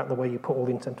think about the way you put all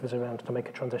the incentives around to make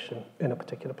a transition in a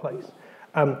particular place.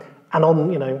 And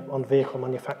on vehicle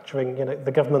manufacturing,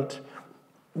 the government,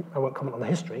 I won't comment on the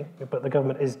history, but the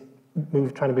government is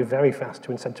trying to move very fast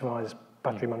to incentivise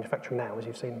battery manufacturing now, as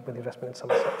you've seen with the investment in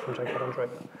Somerset from Jacob Andrew.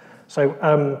 So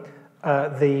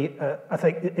I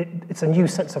think it's a new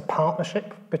sense of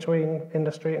partnership between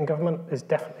industry and government is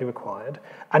definitely required.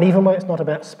 And even though it's not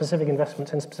about specific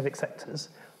investments in specific sectors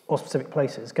or specific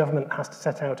places, government has to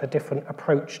set out a different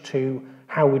approach to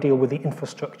how we deal with the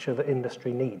infrastructure that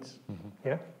industry needs.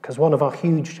 Yeah, because one of our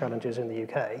huge challenges in the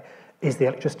UK is the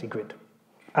electricity grid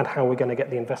and how we're going to get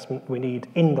the investment we need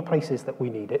in the places that we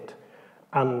need it,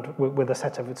 and with a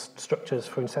set of structures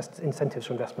for incentives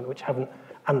for investment which haven't,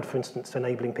 and for instance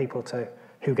enabling people to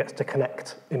who gets to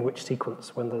connect in which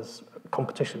sequence when there's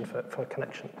competition for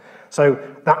connection. So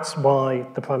that's why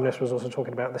the Prime Minister was also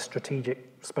talking about the strategic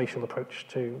spatial approach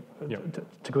to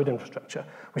grid infrastructure,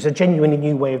 which is a genuinely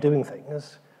new way of doing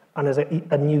things, and is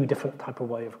a new, different type of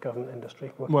way of government industry.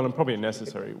 Well, and probably a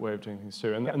necessary way of doing things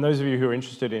too. And those of you who are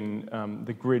interested in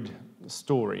the grid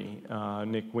story,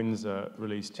 Nick Windsor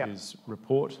released his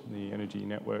report, the Energy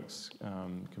Networks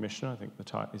Commissioner, I think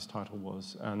his title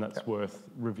was, and that's worth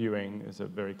reviewing as a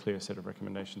very clear set of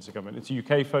recommendations to government. It's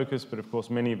UK focused, but of course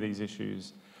many of these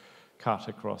issues cut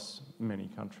across many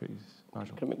countries.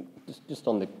 Nigel? Just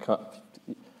on the cut,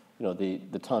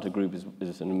 the Tata Group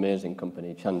is an amazing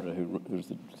company. Chandra, who's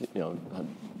had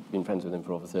been friends with him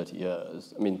for over 30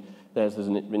 years. I mean, theirs is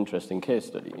an interesting case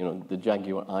study. The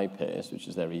Jaguar I-Pace, which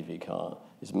is their EV car,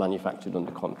 is manufactured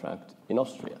under contract in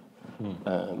Austria.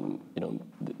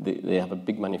 They have a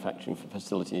big manufacturing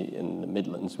facility in the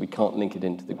Midlands. We can't link it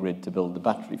into the grid to build the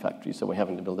battery factory, so we're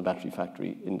having to build a battery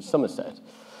factory in Somerset.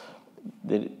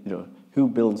 Who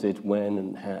builds it, when,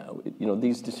 and how?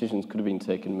 These decisions could have been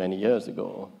taken many years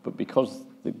ago, but because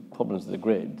the problems of the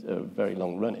grid are very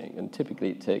long running, and typically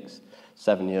it takes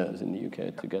 7 years in the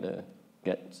UK to get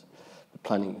the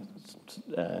planning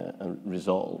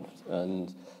resolved,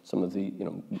 and some of the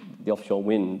offshore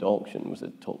wind auction was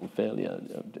a total failure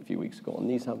a few weeks ago, and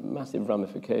these have massive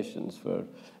ramifications for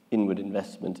inward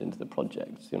investment into the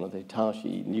projects. The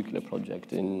Hitachi nuclear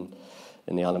project in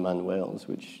the Isle of Man, Wales,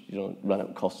 which ran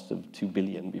out costs of 2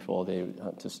 billion before they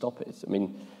had to stop it. I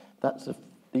mean,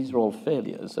 these are all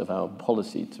failures of our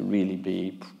policy to really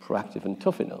be proactive and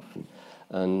tough enough.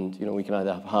 And we can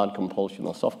either have hard compulsion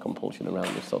or soft compulsion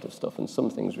around this sort of stuff. And some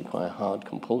things require hard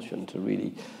compulsion to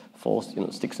really force,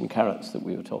 sticks and carrots that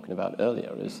we were talking about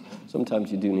earlier. Is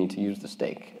sometimes you do need to use the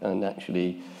stick, and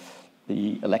actually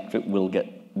the electorate will get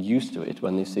used to it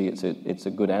when they see it's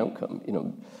a good outcome.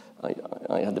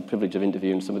 I had the privilege of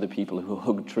interviewing some of the people who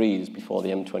hugged trees before the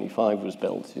M25 was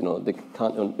built. They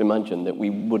can't imagine that we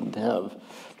wouldn't have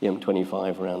the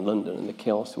M25 around London, and the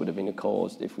chaos would have been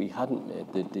caused if we hadn't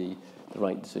made the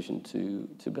right decision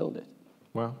to build it.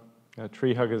 Well,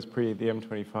 tree huggers pre the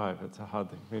M25, that's a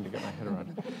hard thing for me to get my head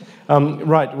around.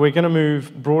 Right, we're going to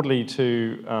move broadly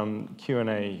to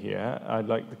Q&A here. I'd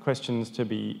like the questions to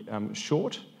be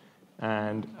short,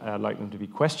 and I'd like them to be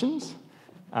questions.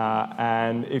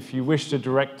 And if you wish to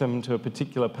direct them to a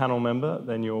particular panel member,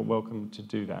 then you're welcome to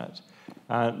do that.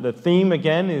 The theme,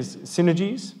 again, is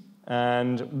synergies,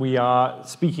 and we are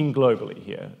speaking globally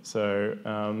here. So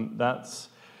that's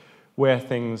where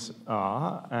things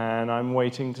are, and I'm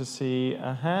waiting to see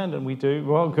a hand, and we do.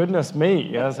 Well, goodness me,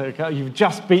 yes, okay. You've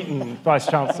just beaten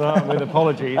Vice-Chancellor, with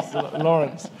apologies,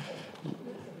 Lawrence.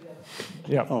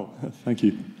 Yeah. Oh, thank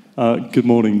you. Good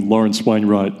morning, Lawrence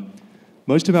Wainwright.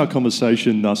 Most of our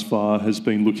conversation thus far has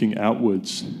been looking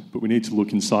outwards, but we need to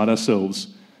look inside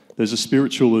ourselves. There's a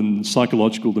spiritual and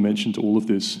psychological dimension to all of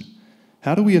this.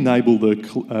 How do we enable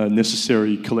the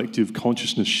necessary collective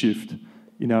consciousness shift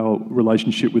in our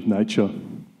relationship with nature?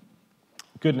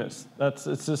 Goodness,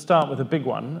 it's a start with a big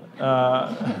one.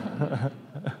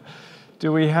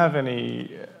 Do we have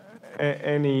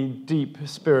any deep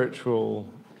spiritual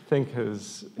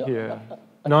thinkers here?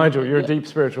 Nigel, you're a deep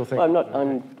spiritual thinker.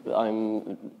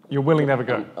 You're willing to have a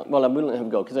go. I'm willing to have a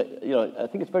go because I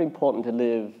think it's very important to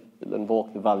live and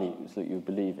walk the values that you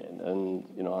believe in, and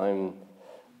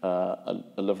a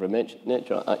lover of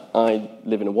nature. I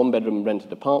live in a one-bedroom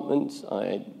rented apartment.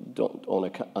 I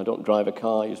don't drive a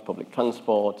car. I use public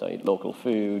transport. I eat local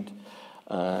food.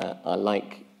 I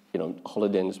like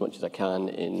holidaying as much as I can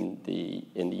in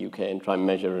the UK and try and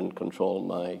measure and control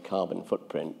my carbon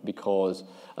footprint, because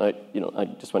I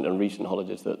just went on recent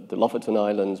holidays to the Lofoten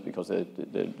Islands, because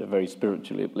they're very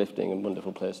spiritually uplifting and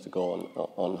wonderful place to go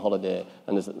on holiday,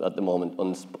 and is at the moment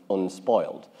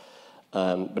unspoiled.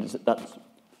 But that's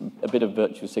a bit of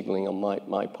virtue signalling on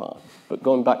my part. But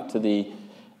going back to the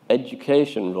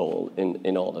education role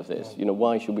in all of this,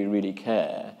 why should we really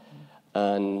care?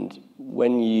 And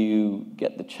when you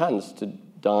get the chance to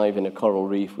dive in a coral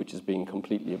reef which has been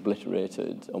completely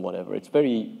obliterated or whatever, it's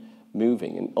very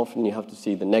moving, and often you have to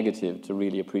see the negative to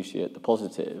really appreciate the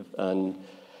positive. And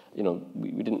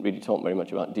we didn't really talk very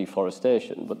much about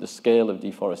deforestation, but the scale of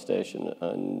deforestation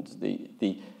and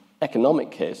the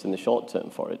economic case in the short term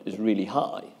for it is really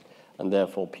high, and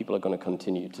therefore people are going to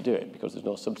continue to do it because there's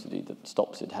no subsidy that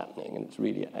stops it happening, and it's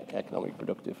really economically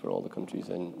productive for all the countries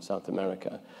in South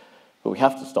America. But we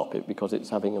have to stop it because it's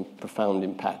having a profound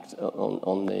impact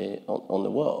on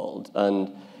the world,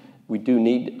 and we do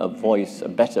need a voice, a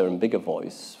better and bigger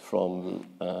voice from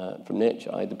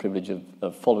nature. I had the privilege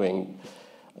of following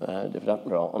David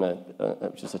Attenborough on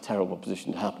which is a terrible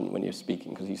position to happen when you're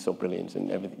speaking, because he's so brilliant and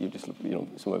everything. You just look,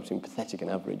 somewhere between pathetic and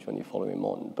average when you follow him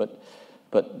on.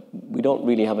 But we don't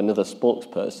really have another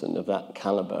spokesperson of that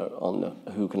caliber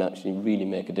who can actually really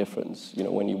make a difference.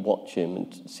 When you watch him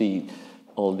and see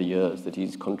all the years that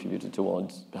he's contributed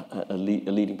towards a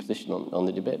leading position on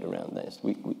the debate around this.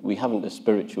 We haven't a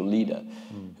spiritual leader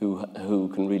who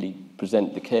can really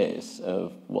present the case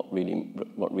of what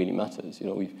really matters.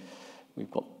 We've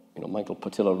got Michael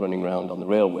Portillo running around on the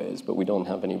railways, but we don't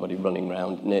have anybody running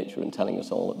around nature and telling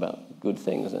us all about good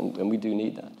things, and we do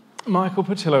need that. Michael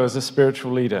Portillo as a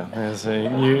spiritual leader. There's a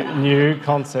new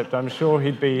concept. I'm sure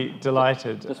he'd be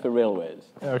delighted. Just for railways.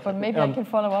 Okay. But maybe I can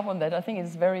follow up on that. I think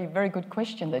it's a very, very good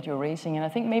question that you're raising, and I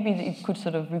think maybe it could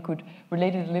we could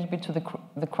relate it a little bit to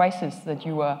the crisis that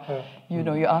you are,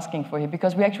 you're asking for here,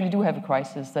 because we actually do have a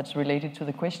crisis that's related to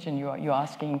the question you're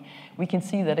asking. We can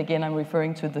see that, again, I'm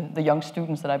referring to the young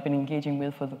students that I've been engaging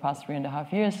with for the past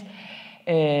 3.5 years,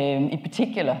 in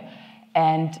particular.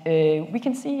 And we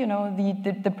can see,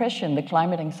 the depression, the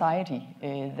climate anxiety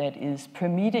that is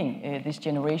permeating this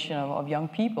generation of young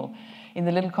people. In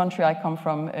the little country I come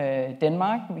from,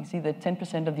 Denmark, we see that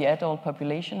 10% of the adult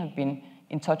population have been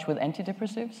in touch with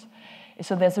antidepressives.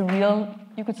 So there's a real,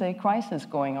 you could say, crisis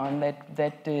going on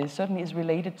that certainly is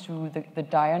related to the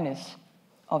direness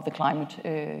of the climate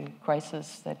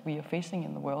crisis that we are facing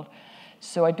in the world.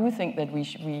 So I do think that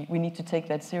we need to take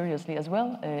that seriously as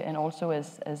well, and also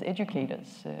as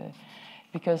educators,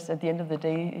 because at the end of the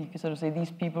day, you can sort of say these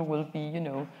people will be,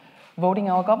 voting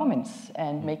our governments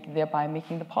and thereby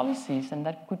making the policies, and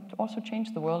that could also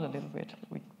change the world a little bit,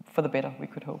 for the better, we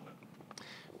could hope.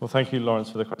 Well, thank you, Lawrence,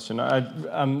 for the question. I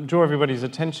draw everybody's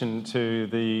attention to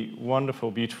the wonderful,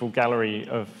 beautiful gallery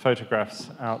of photographs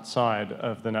outside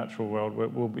of the natural world.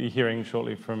 We'll be hearing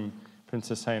shortly from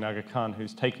Princess Hussein Aga Khan,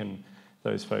 who's taken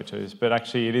those photos, but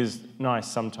actually it is nice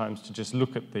sometimes to just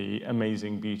look at the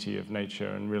amazing beauty of nature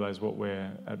and realize what we're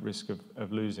at risk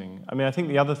of losing. I mean, I think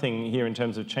the other thing here in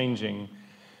terms of changing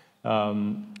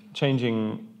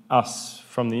us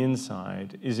from the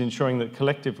inside is ensuring that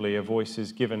collectively a voice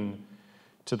is given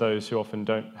to those who often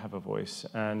don't have a voice.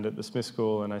 And at the Smith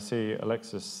School, and I see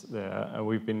Alexis there,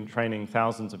 we've been training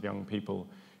thousands of young people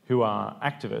who are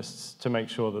activists to make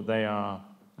sure that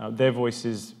their voice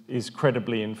is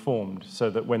credibly informed,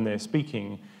 so that when they're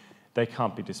speaking, they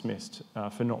can't be dismissed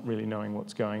for not really knowing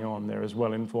what's going on. They're as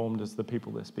well informed as the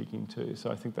people they're speaking to. So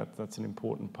I think that's an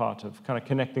important part of kind of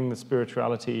connecting the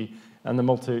spirituality and the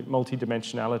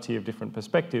multi-dimensionality of different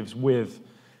perspectives with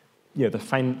the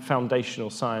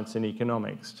foundational science and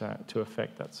economics to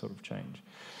affect that sort of change.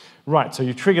 Right, so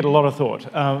you triggered a lot of thought.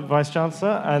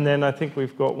 Vice-Chancellor, and then I think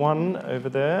we've got one over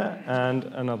there, and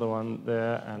another one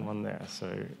there, and one there.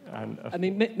 I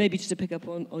mean, maybe just to pick up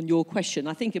on your question,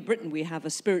 I think in Britain we have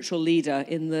a spiritual leader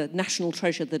in the national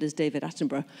treasure that is David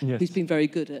Attenborough, yes, who's been very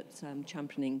good at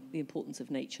championing the importance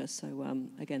of nature. So,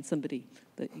 again, somebody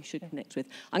that you should connect with.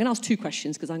 I'm going to ask two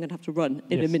questions, because I'm going to have to run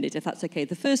in a minute, if that's okay.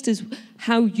 The first is,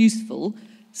 how useful,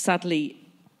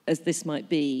 sadly, as this might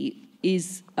be,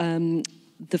 is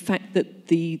the fact that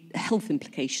the health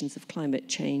implications of climate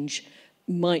change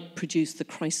might produce the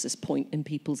crisis point in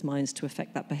people's minds to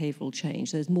affect that behavioural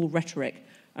change. There's more rhetoric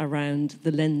around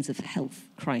the lens of health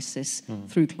crisis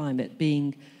through climate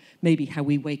being maybe how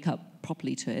we wake up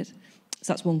properly to it.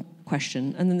 So that's one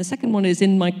question. And then the second one is,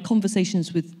 in my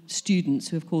conversations with students,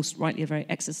 who of course rightly are very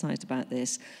exercised about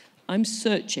this, I'm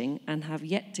searching and have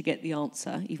yet to get the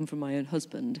answer, even from my own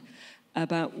husband,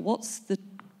 about what's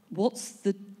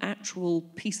the actual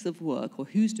piece of work, or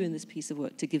who's doing this piece of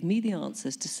work, to give me the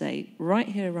answers to say, right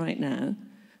here, right now,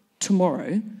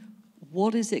 tomorrow,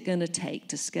 what is it going to take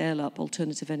to scale up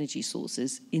alternative energy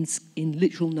sources in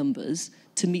literal numbers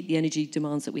to meet the energy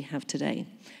demands that we have today?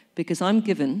 Because I'm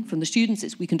given, from the students,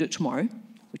 it's we can do it tomorrow,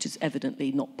 which is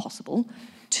evidently not possible,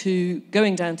 to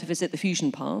going down to visit the fusion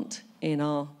plant in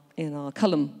our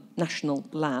Cullum National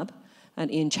Lab, and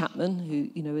Ian Chapman,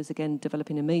 who is again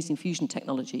developing amazing fusion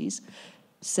technologies,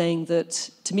 saying that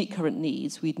to meet current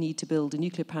needs, we'd need to build a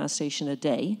nuclear power station a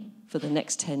day for the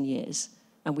next 10 years,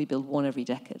 and we build one every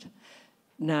decade.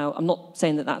 Now, I'm not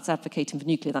saying that that's advocating for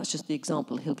nuclear, that's just the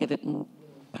example. He'll give it in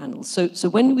panels. So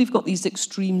when we've got these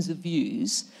extremes of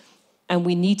views, and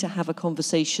we need to have a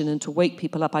conversation and to wake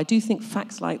people up, I do think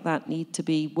facts like that need to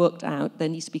be worked out. There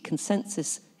needs to be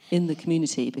consensus in the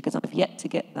community, because I've yet to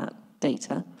get that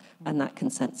data and that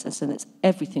consensus, and it's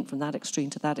everything from that extreme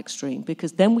to that extreme,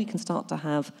 because then we can start to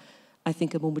have, I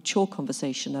think, a more mature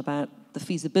conversation about the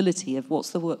feasibility of what's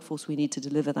the workforce we need to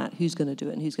deliver that, who's going to do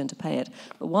it and who's going to pay it.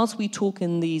 But whilst we talk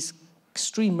in these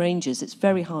extreme ranges, it's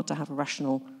very hard to have a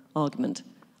rational argument,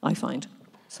 I find.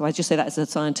 So I just say that as a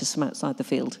scientist from outside the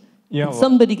field. Yeah, can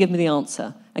somebody give me the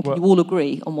answer? And can you all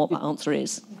agree on what that answer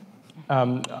is?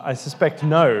 I suspect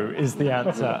no is the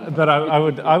answer, but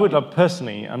I would love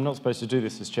personally, I'm not supposed to do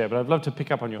this as chair, but I'd love to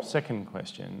pick up on your second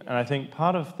question. And I think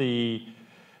part of the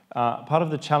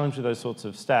challenge with those sorts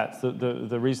of stats,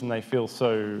 the reason they feel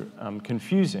so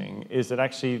confusing, is that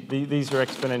actually these are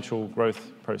exponential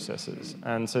growth processes.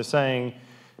 And so saying,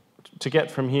 to get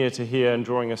from here to here and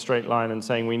drawing a straight line and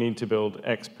saying we need to build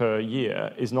X per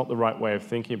year is not the right way of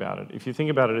thinking about it. If you think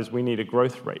about it as we need a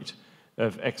growth rate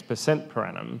of X% per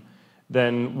annum,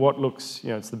 then what looks,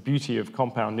 it's the beauty of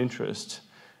compound interest,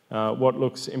 what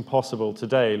looks impossible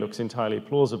today looks entirely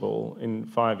plausible in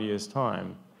 5 years'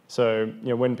 time. So,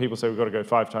 when people say we've got to go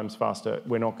 5 times faster,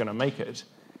 we're not going to make it,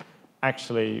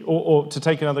 actually, or to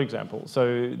take another example,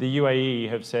 so the UAE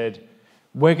have said,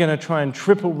 we're going to try and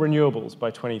triple renewables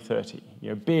by 2030,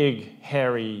 big,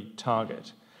 hairy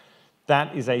target.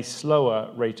 That is a slower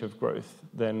rate of growth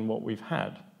than what we've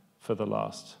had for the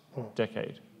last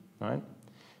decade, right?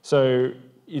 So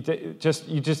you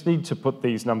just need to put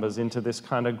these numbers into this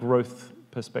kind of growth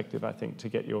perspective, I think, to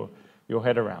get your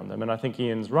head around them. And I think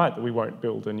Ian's right that we won't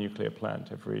build a nuclear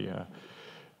plant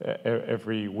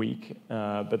every week.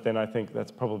 But then I think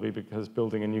that's probably because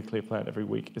building a nuclear plant every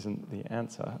week isn't the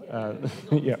answer.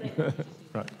 Yeah,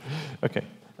 right. Okay.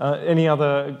 Any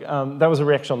other? That was a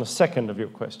reaction on the second of your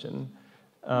question.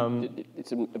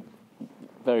 It's a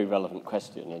very relevant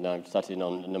question, and I've sat in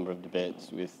on a number of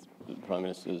debates with prime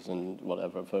ministers and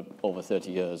whatever for over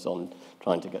 30 years on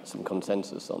trying to get some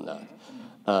consensus on that.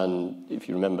 And if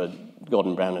you remember,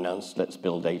 Gordon Brown announced, let's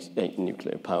build eight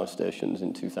nuclear power stations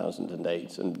in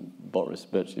 2008, and Boris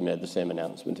virtually made the same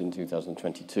announcement in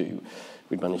 2022.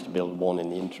 We'd managed to build one in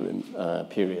the interim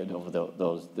period over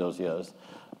those years.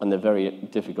 And they're very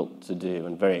difficult to do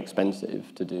and very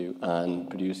expensive to do and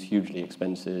produce hugely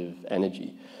expensive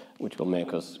energy, which will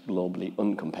make us globally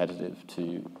uncompetitive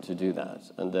to do that.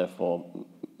 And therefore,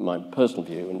 my personal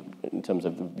view, in terms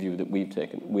of the view that we've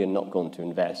taken, we're not going to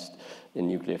invest in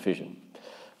nuclear fission.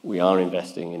 We are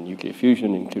investing in nuclear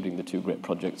fusion, including the 2 great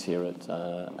projects here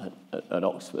at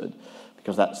Oxford,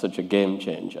 because that's such a game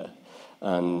changer.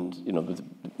 And,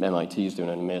 MIT is doing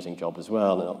an amazing job as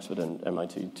well, and Oxford and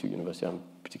MIT, 2 universities I'm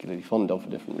particularly fond of for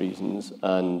different reasons.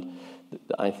 And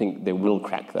I think they will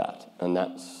crack that. And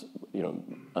that's,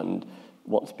 and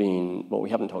what we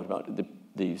haven't talked about,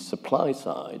 the supply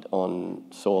side on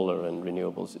solar and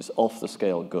renewables is off the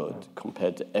scale good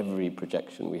compared to every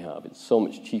projection we have. It's so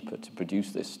much cheaper to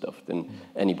produce this stuff than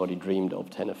anybody dreamed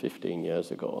of 10 or 15 years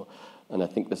ago. And I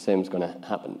think the same is going to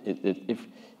happen.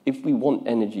 If we want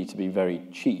energy to be very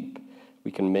cheap, we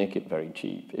can make it very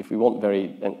cheap. If we want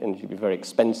energy to be very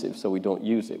expensive so we don't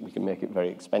use it, we can make it very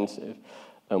expensive.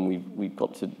 And we've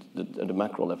got to, at a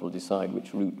macro level, decide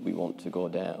which route we want to go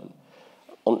down.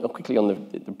 Quickly on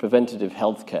the preventative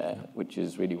healthcare, which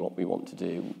is really what we want to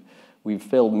do, we've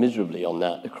failed miserably on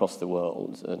that across the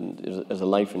world. And as a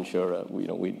life insurer,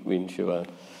 we insure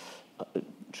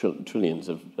trillions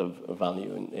of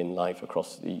value in life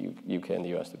across the UK and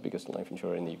the US, the biggest life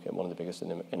insurer in the UK, one of the biggest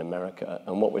in America.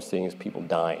 And what we're seeing is people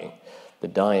dying.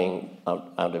 They're dying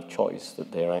out of choice,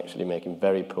 that they're actually making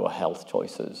very poor health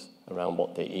choices around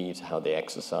what they eat, how they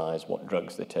exercise, what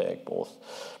drugs they take, both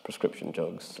prescription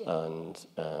drugs and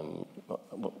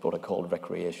what are called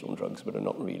recreational drugs, but are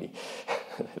not really,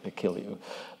 they kill you,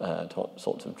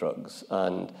 sorts of drugs.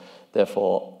 And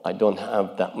therefore, I don't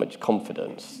have that much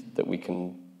confidence that we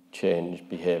can change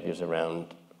behaviours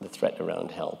around the threat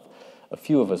around health. A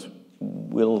few of us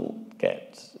will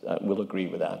agree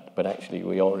with that, but actually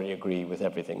we already agree with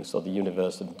everything. So the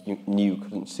universe of new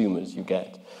consumers you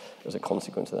get as a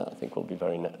consequence of that, I think, will be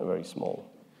very small.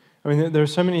 I mean, there are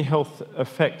so many health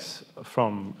effects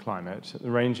from climate,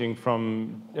 ranging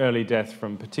from early death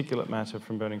from particulate matter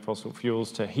from burning fossil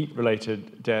fuels to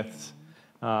heat-related deaths.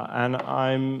 And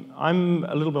I'm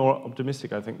a little more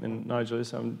optimistic, I think, than Nigel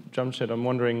is. Jamshed, I'm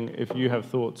wondering if you have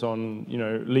thoughts on,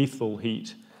 lethal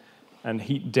heat and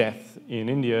heat death in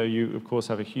India. You, of course,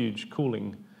 have a huge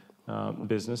cooling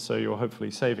business, so you're hopefully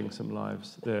saving some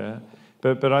lives there.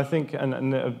 But I think,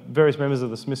 and various members of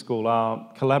the Smith School are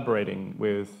collaborating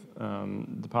with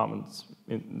departments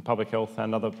in public health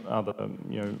and other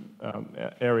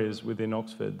areas within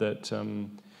Oxford that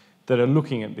are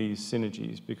looking at these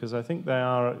synergies, because I think they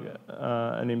are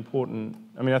an important.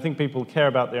 I mean, I think people care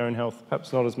about their own health,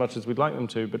 perhaps not as much as we'd like them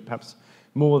to, but perhaps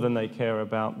more than they care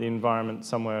about the environment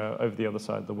somewhere over the other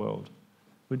side of the world.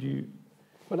 Would you?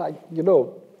 Well,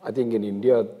 I think in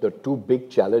India, the two big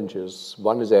challenges,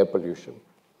 one is air pollution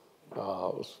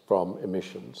from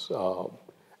emissions,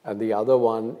 and the other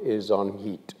one is on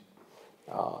heat.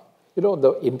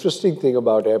 The interesting thing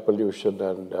about air pollution,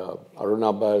 and Arun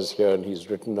Abba is here and he's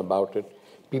written about it,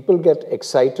 people get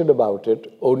excited about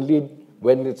it only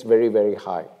when it's very, very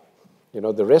high.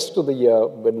 The rest of the year,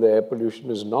 when the air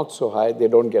pollution is not so high, they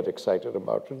don't get excited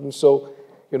about it. And so,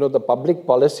 the public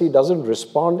policy doesn't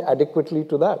respond adequately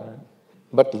to that. Right.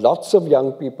 But lots of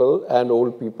young people and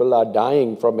old people are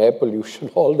dying from air pollution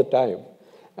all the time.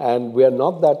 And we are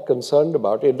not that concerned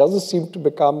about it. It doesn't seem to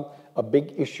become a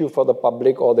big issue for the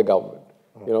public or the government,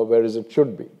 whereas it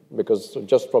should be, because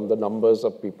just from the numbers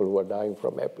of people who are dying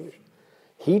from air pollution.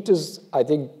 Heat is, I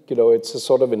think, it's a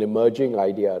sort of an emerging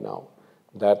idea now,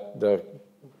 that the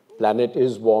planet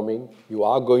is warming. You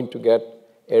are going to get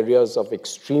areas of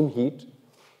extreme heat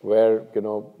where,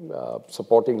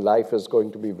 supporting life is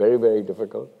going to be very, very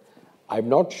difficult. I'm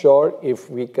not sure if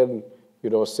we can,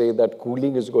 say that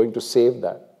cooling is going to save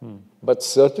that. But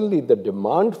certainly the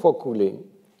demand for cooling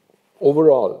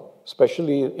overall,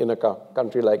 especially in a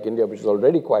country like India, which is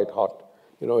already quite hot,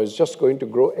 is just going to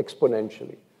grow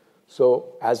exponentially.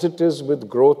 So as it is with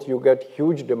growth, you get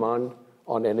huge demand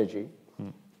on energy.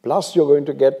 Plus, you're going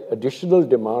to get additional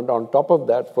demand on top of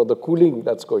that for the cooling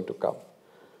that's going to come.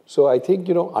 So I think,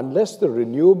 unless the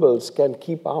renewables can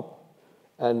keep up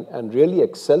and really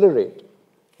accelerate,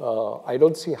 I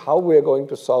don't see how we're going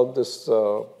to solve this,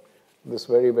 this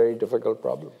very, very difficult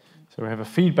problem. So we have a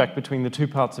feedback between the two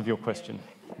parts of your question.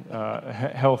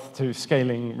 Health to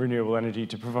scaling renewable energy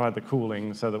to provide the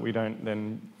cooling so that we don't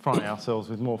then fry ourselves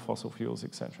with more fossil fuels,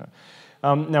 etc.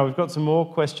 Now, we've got some more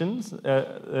questions.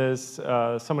 There's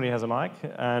somebody has a mic,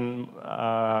 and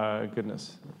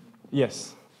goodness.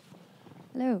 Yes.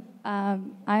 Hello.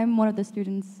 I'm one of the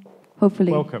students,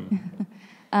 hopefully. Welcome.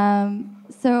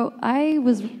 So I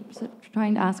was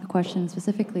trying to ask a question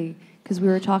specifically because we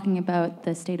were talking about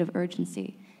the state of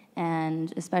urgency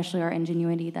and especially our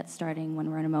ingenuity that's starting when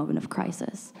we're in a moment of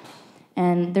crisis.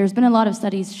 And there's been a lot of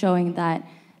studies showing that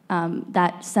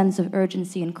that sense of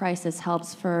urgency in crisis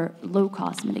helps for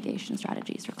low-cost mitigation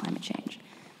strategies for climate change.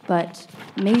 But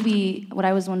maybe what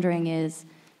I was wondering is,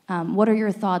 what are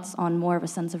your thoughts on more of a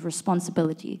sense of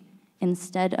responsibility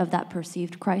instead of that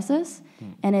perceived crisis?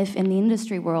 And if in the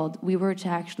industry world we were to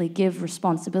actually give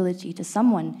responsibility to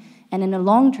someone, and in a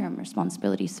long-term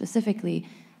responsibility specifically,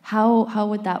 how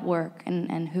would that work,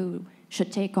 and who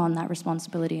should take on that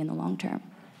responsibility in the long term?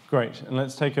 Great, and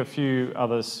let's take a few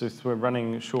others if we're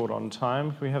running short on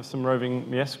time. Can we have some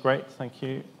roving? Yes, great, thank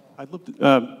you. I'd love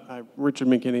to, Richard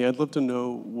McKinney, I'd love to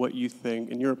know what you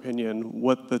think, in your opinion,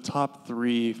 what the top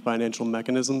 3 financial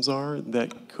mechanisms are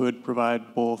that could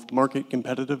provide both market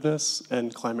competitiveness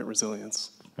and climate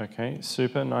resilience. Okay,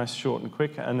 super, nice, short and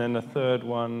quick. And then a third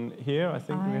one here, I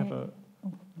think we have a...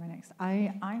 Oh, right next.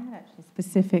 I had actually a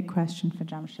specific question for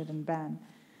Jamshed and Ben.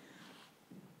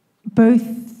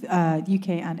 Both UK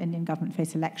and Indian government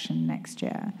face election next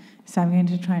year. So I'm going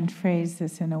to try and phrase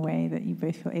this in a way that you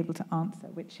both feel able to answer,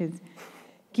 which is,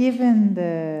 given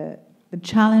the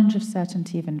challenge of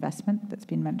certainty of investment that's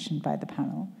been mentioned by the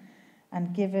panel,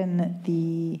 and given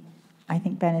the, I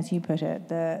think, Ben, as you put it,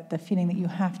 the feeling that you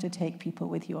have to take people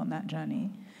with you on that journey,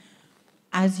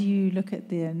 as you look at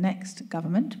the next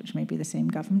government, which may be the same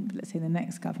government, but let's say the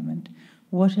next government,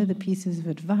 what are the pieces of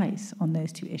advice on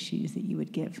those two issues that you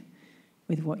would give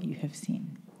with what you have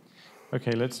seen?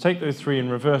 Okay, let's take those three in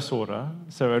reverse order.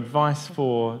 So advice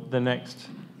for the next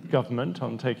government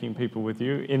on taking people with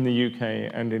you in the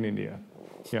UK and in India.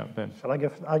 Yeah, Ben. Shall I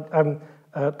give?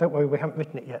 Don't worry, we haven't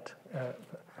written it yet.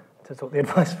 To what the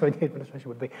advice for a new administration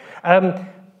would be.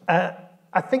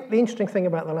 I think the interesting thing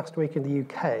about the last week in the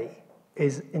UK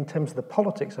is, in terms of the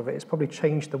politics of it, it's probably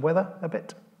changed the weather a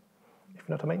bit, if you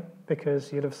know what I mean.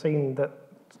 Because you'd have seen that,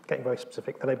 getting very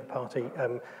specific, the Labour Party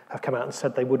have come out and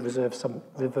said they would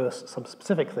reverse some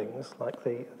specific things, like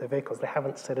the vehicles. They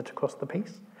haven't said it across the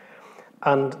piece.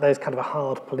 And there's kind of a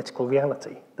hard political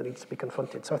reality that needs to be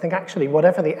confronted. So I think actually,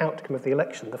 whatever the outcome of the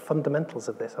election, the fundamentals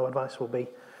of this, our advice will be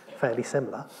fairly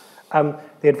similar.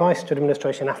 The advice to an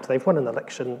administration after they've won an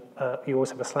election, you always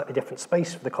have a slightly different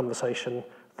space for the conversation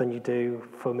than you do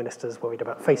for ministers worried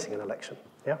about facing an election.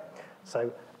 Yeah.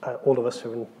 So all of us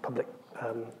who are in public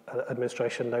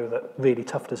administration know that really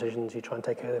tough decisions you try and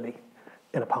take early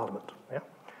in a parliament. Yeah.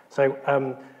 So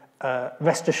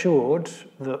rest assured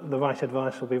that the right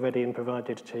advice will be ready and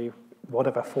provided to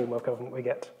whatever form of government we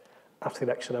get after the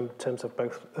election in terms of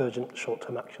both urgent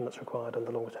short-term action that's required and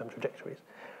the longer-term trajectories.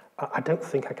 I don't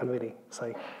think I can really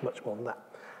say much more than that.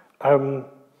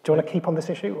 Do you want to keep on this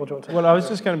issue, or do you want to? Well, I was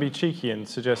just going to be cheeky and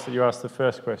suggest that you ask the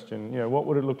first question. You know, what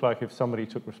would it look like if somebody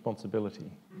took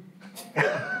responsibility?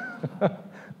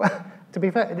 Well, to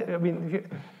be fair, I mean,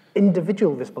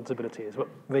 individual responsibility is what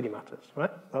really matters,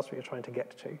 right? That's what you're trying to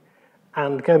get to.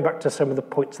 And going back to some of the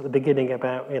points at the beginning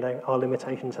about, you know, our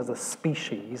limitations as a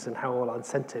species and how all our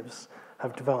incentives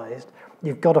have devised,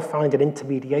 you've got to find an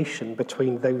intermediation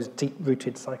between those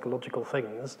deep-rooted psychological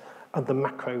things and the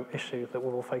macro issue that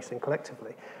we're all facing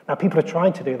collectively. Now, people are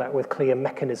trying to do that with clear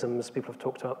mechanisms. People have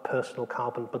talked about personal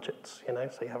carbon budgets, you know,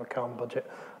 so you have a carbon budget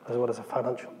as well as a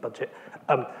financial budget.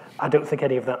 I don't think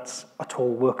any of that's at all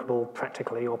workable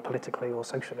practically or politically or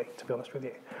socially, to be honest with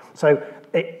you. So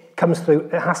it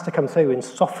has to come through in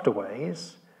softer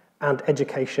ways, and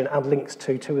education and links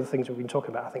to two of the things we've been talking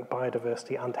about. I think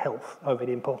biodiversity and health are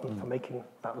really important for making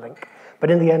that link. But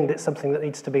in the end, it's something that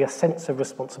needs to be a sense of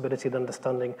responsibility and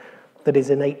understanding that is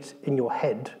innate in your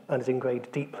head and is ingrained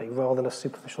deeply, rather than a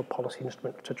superficial policy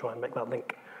instrument to try and make that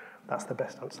link. That's the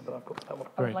best answer that I've got to that one.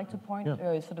 I would like to point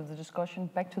sort of the discussion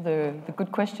back to the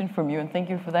good question from you, and thank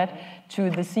you for that, to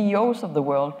the CEOs of the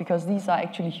world, because these are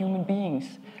actually human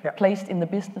beings placed in the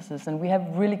businesses. And we have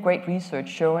really great research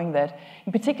showing that,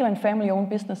 in particular in family-owned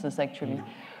businesses actually,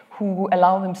 who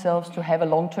allow themselves to have a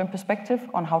long-term perspective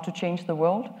on how to change the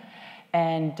world.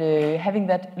 And having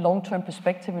that long-term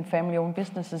perspective in family-owned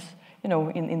businesses, you know,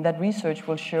 in that research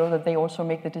will show that they also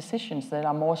make the decisions that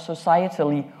are more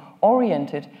societally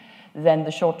oriented than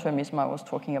the short-termism I was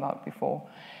talking about before.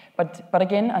 But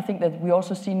again, I think that we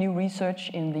also see new research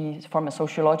from a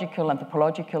sociological,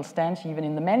 anthropological stance, even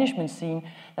in the management scene,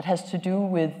 that has to do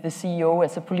with the CEO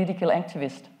as a political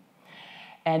activist.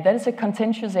 And that is a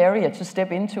contentious area to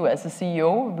step into as a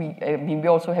CEO. We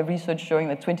also have research showing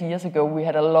that 20 years ago, we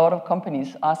had a lot of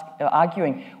companies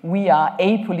arguing, we are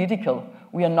apolitical,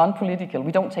 we are non-political,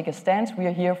 we don't take a stance, we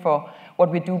are here for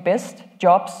what we do best,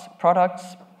 jobs,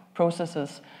 products,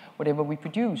 processes, whatever we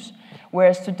produce.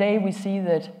 Whereas today we see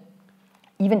that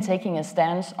even taking a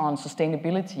stance on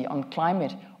sustainability, on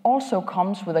climate, also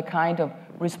comes with a kind of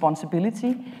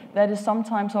responsibility that is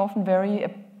sometimes often very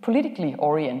politically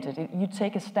oriented. You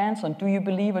take a stance on, do you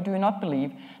believe or do you not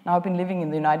believe? Now, I've been living in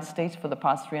the United States for the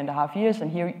past 3.5 years,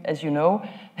 and here, as you know,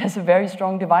 there's a very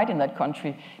strong divide in that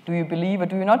country. Do you believe or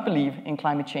do you not believe in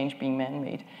climate change being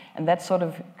man-made? And that sort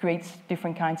of creates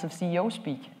different kinds of CEO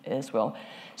speak as well.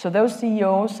 So those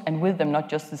CEOs, and with them not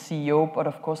just the CEO, but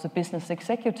of course the business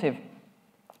executive,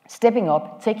 stepping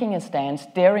up, taking a stance,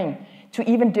 daring to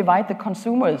even divide the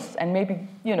consumers and maybe,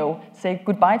 you know, say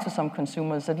goodbye to some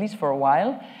consumers, at least for a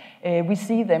while. We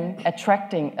see them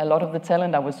attracting a lot of the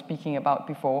talent I was speaking about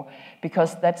before,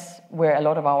 because that's where a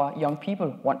lot of our young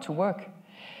people want to work.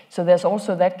 So there's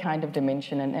also that kind of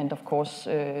dimension, and of course,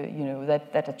 you know,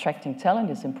 that attracting talent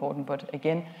is important. But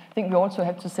again, I think we also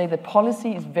have to say that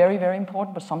policy is very, very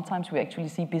important, but sometimes we actually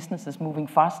see businesses moving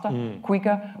faster,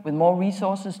 quicker, with more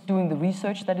resources, doing the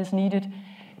research that is needed,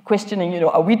 questioning, you know,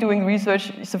 are we doing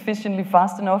research sufficiently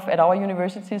fast enough at our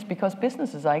universities? Because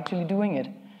businesses are actually doing it.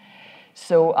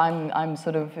 So I'm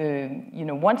sort of, you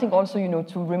know, wanting also, you know,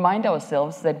 to remind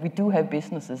ourselves that we do have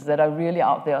businesses that are really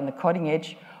out there on the cutting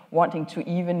edge, wanting to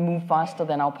even move faster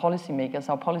than our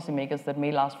policymakers that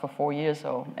may last for 4 years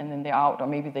and then they're out, or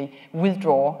maybe they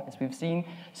withdraw, as we've seen,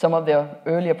 some of their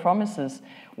earlier promises,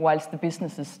 whilst the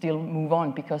businesses still move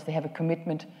on because they have a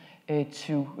commitment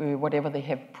to whatever they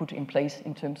have put in place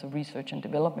in terms of research and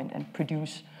development and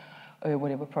produce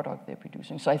whatever product they're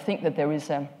producing. So I think that there is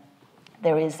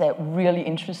a really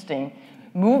interesting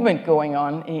movement going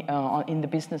on in the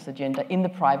business agenda, in the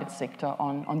private sector,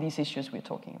 on these issues we're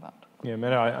talking about. Yeah,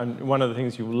 Mette, and one of the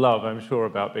things you love, I'm sure,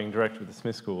 about being director of the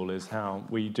Smith School is how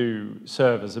we do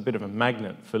serve as a bit of a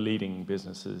magnet for leading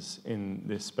businesses in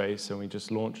this space. And we just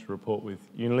launched a report with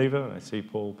Unilever, and I see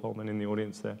Paul Polman in the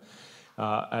audience there,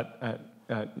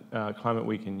 at Climate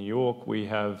Week in New York. We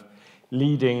have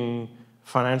leading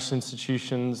financial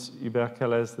institutions, Hubert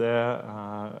Keller's there,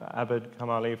 Abid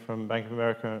Kamali from Bank of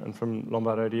America and from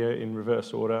Lombard Odier in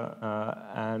reverse order,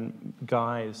 and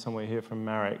Guy is somewhere here from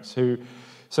Marex.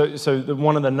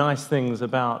 One of the nice things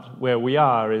about where we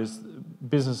are is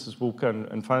businesses will come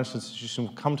and financial institutions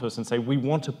will come to us and say, we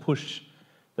want to push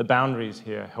the boundaries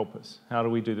here, help us. How do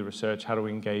we do the research? How do we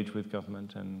engage with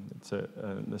government? And it's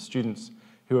the students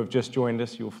who have just joined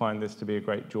us, you'll find this to be a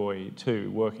great joy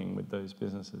too, working with those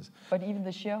businesses. But even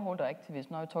the shareholder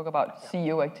activism, now I talk about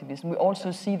CEO activism, we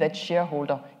also see that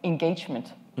shareholder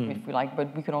engagement, if we like,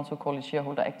 but we can also call it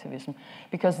shareholder activism,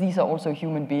 because these are also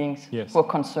human beings who are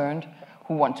concerned,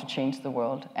 who want to change the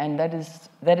world. And that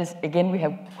is again, we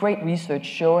have great research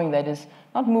showing that is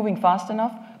not moving fast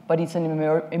enough, but it's an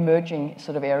emerging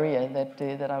sort of area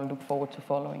that I look forward to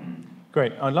following.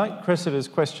 Great. I'd like Cressida's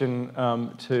question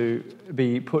to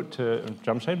be put to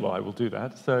Jamshed. Well, I will do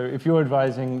that. So if you're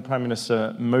advising Prime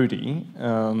Minister Modi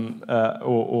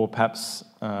or perhaps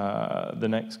the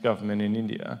next government in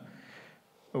India,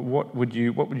 what would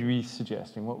you be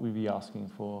suggesting? What would you be asking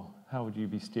for? How would you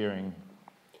be steering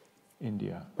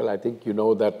India? Well, I think you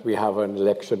know that we have an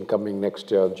election coming next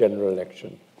year, general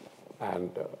election.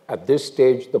 And at this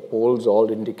stage, the polls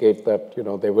all indicate that,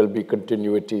 there will be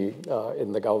continuity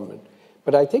in the government.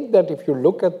 But I think that if you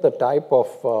look at the type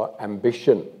of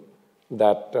ambition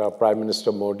that Prime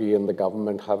Minister Modi and the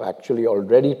government have actually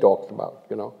already talked about,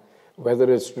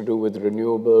 whether it's to do with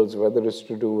renewables, whether it's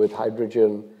to do with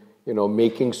hydrogen,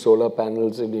 making solar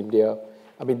panels in India.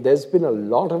 I mean, there's been a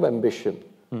lot of ambition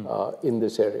in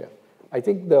this area. I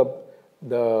think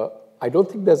I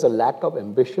don't think there's a lack of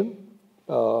ambition,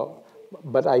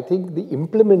 but I think the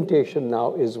implementation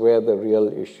now is where the real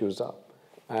issues are.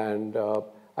 And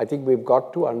I think we've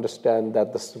got to understand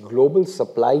that the global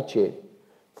supply chain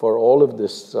for all of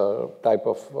this type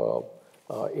of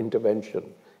intervention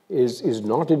is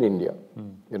not in India,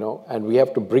 and we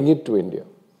have to bring it to India,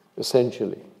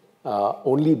 essentially.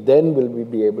 Only then will we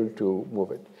be able to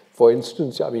move it. For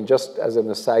instance, I mean, just as an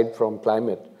aside from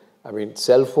climate, I mean,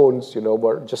 cell phones,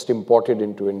 were just imported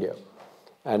into India.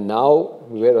 And now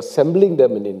we're assembling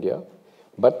them in India,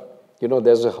 but,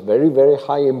 there's a very, very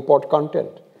high import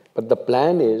content. But the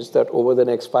plan is that over the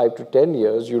next 5 to 10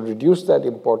 years, you reduce that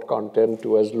import content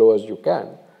to as low as you can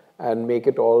and make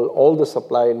it all the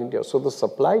supply in India. So the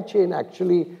supply chain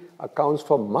actually accounts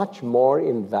for much more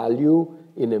in value,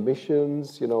 in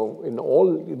emissions, in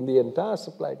the entire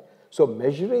supply. So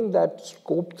measuring that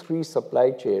scope 3 supply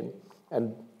chain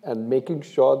and making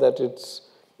sure that it's,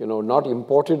 not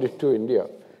imported into India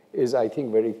is, I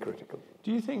think, very critical.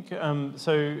 Do you think,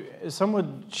 so some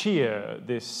would cheer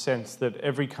this sense that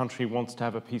every country wants to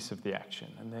have a piece of the action,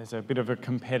 and there's a bit of a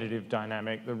competitive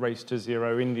dynamic, the race to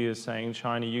zero, India is saying,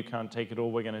 China, you can't take it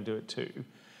all, we're going to do it too.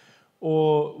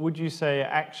 Or would you say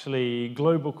actually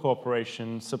global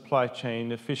cooperation, supply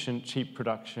chain, efficient, cheap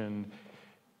production,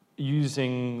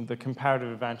 using the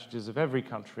comparative advantages of every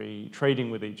country,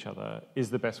 trading with each other, is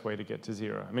the best way to get to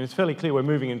zero? I mean, it's fairly clear we're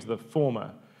moving into the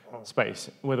former space,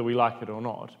 whether we like it or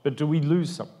not. But do we lose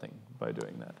something by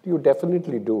doing that? You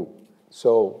definitely do.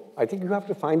 So I think you have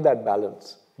to find that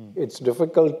balance. It's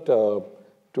difficult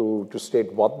to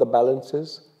state what the balance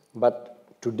is, but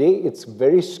today it's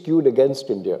very skewed against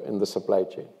India in the supply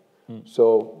chain.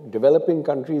 So developing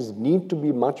countries need to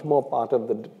be much more part of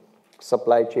the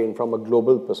supply chain from a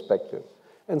global perspective.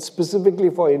 And specifically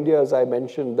for India, as I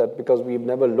mentioned, that because we've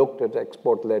never looked at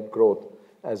export-led growth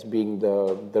as being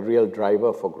the real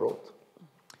driver for growth.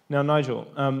 Now, Nigel,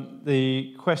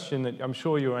 the question that I'm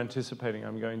sure you're anticipating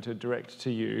I'm going to direct to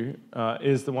you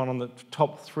is the one on the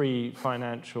top 3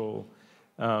 financial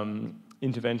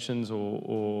interventions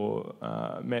or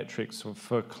metrics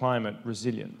for climate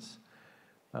resilience.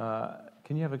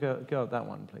 Can you have a go at that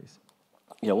one, please?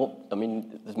 Yeah, well, I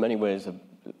mean, there's many ways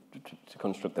to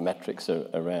construct the metrics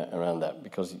around that,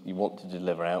 because you want to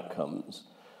deliver outcomes.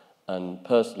 And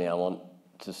personally, I want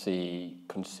to see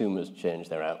consumers change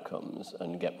their outcomes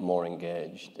and get more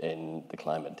engaged in the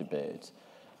climate debate.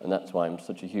 And that's why I'm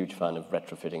such a huge fan of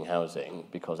retrofitting housing,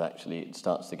 because actually it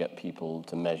starts to get people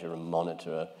to measure and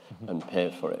monitor and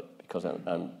pay for it. Because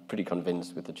I'm pretty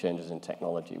convinced with the changes in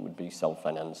technology it would be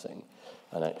self-financing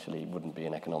and actually wouldn't be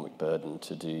an economic burden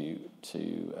to do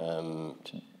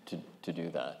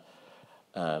that.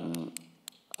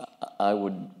 I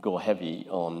would go heavy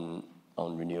on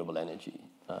renewable energy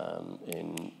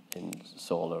in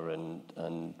solar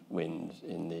and wind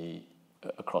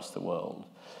across the world,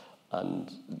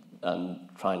 and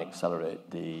try and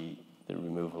accelerate the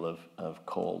removal of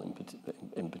coal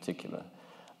in particular.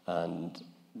 And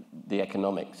the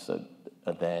economics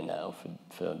are there now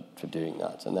for doing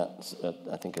that, and that's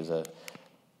I think is a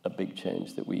big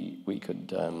change that we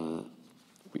could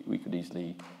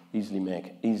easily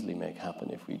make happen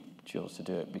if we chose to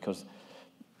do it, because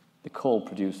the coal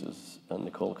producers and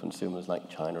the coal consumers like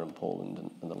China and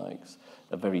Poland and the likes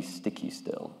are very sticky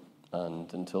still,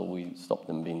 and until we stop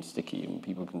them being sticky and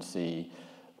people can see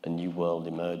a new world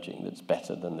emerging that's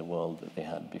better than the world that they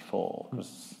had before,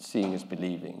 because seeing is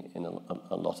believing in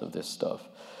a lot of this stuff.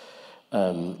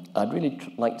 I'd really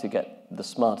like to get the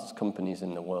smartest companies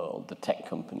in the world, the tech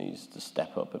companies, to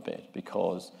step up a bit,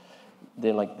 because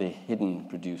they're like the hidden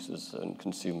producers and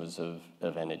consumers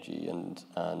of energy, and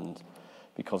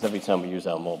because every time we use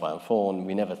our mobile phone,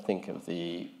 we never think of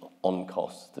the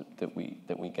on-costs that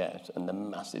we get, and the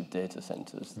massive data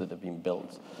centers that have been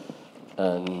built.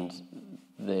 And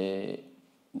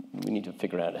we need to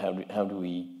figure out how do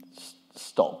we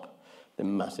stop the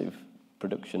massive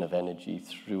production of energy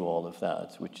through all of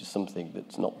that, which is something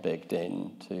that's not baked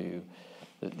into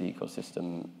the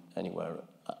ecosystem anywhere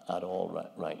at all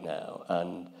right now.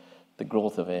 And the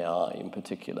growth of AI in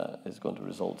particular is going to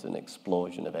result in an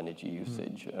explosion of energy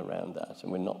usage around that.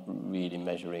 And we're not really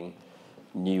measuring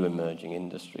new emerging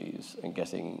industries and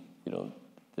getting,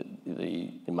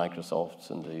 the Microsofts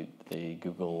and the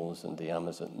Googles and the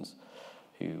Amazons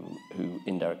who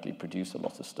indirectly produce a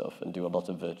lot of stuff and do a lot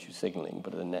of virtue signaling,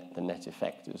 but the net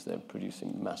effect is they're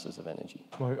producing masses of energy.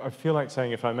 Well, I feel like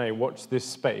saying, if I may, watch this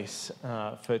space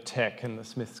for tech in the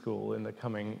Smith School in the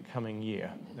coming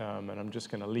year, and I'm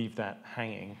just going to leave that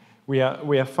hanging. We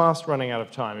are fast running out of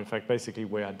time. In fact, basically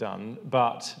we are done,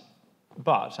 but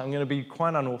I'm going to be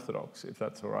quite unorthodox, if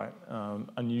that's all right,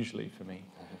 unusually for me.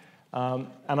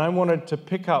 And I wanted to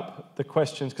pick up the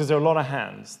questions, because there are a lot of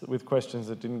hands with questions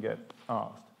that didn't get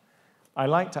asked. I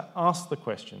like to ask the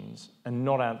questions and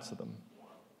not answer them,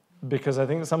 because I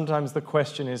think sometimes the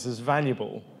question is as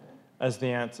valuable as the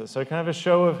answer. So can I have a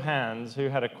show of hands who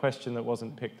had a question that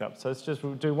wasn't picked up? So let's just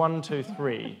do 1, 2,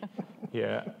 3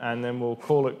 here, and then we'll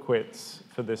call it quits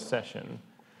for this session.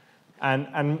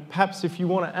 And perhaps if you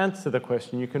want to answer the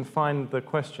question, you can find the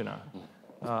questioner.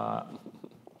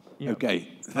 Yeah. Okay,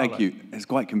 thank you. It's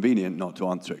quite convenient not to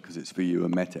answer it because it's for you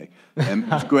and Mette.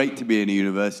 It's great to be in a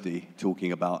university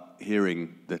talking about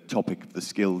hearing the topic of the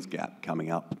skills gap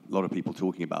coming up. A lot of people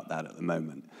talking about that at the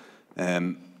moment.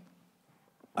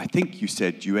 I think you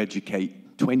said you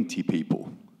educate 20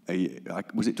 people.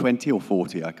 Was it 20 or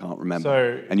 40? I can't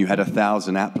remember. And you had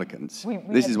 1,000 applicants.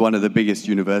 This is one of the biggest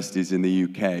universities in the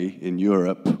UK, in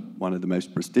Europe, one of the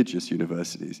most prestigious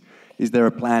universities. Is there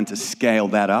a plan to scale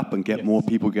that up and get more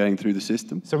people going through the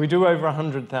system? So we do over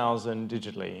 100,000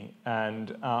 digitally,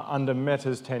 and under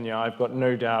Meta's tenure, I've got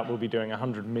no doubt we'll be doing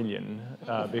 100 million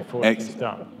before it's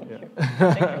done. Yeah.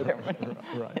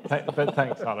 Right. But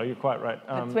thanks, Harlow, you're quite right.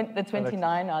 The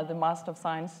 29 are the Master of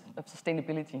Science of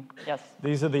Sustainability, yes.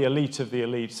 These are the elite of the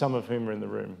elite, some of whom are in the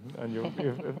room, and you're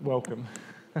welcome.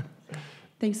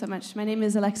 Thanks so much. My name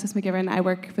is Alexis McGivern. I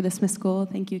work for the Smith School.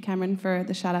 Thank you, Cameron, for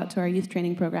the shout out to our youth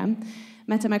training program.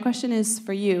 Mette, my question is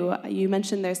for you. You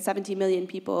mentioned there's 70 million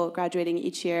people graduating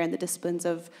each year in the disciplines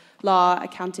of law,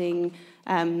 accounting,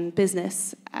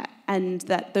 business, and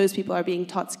that those people are being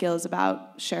taught skills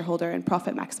about shareholder and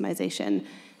profit maximization,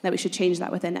 that we should change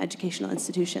that within educational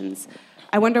institutions.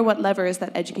 I wonder what levers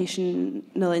that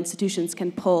educational institutions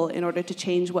can pull in order to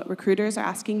change what recruiters are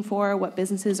asking for, what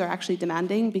businesses are actually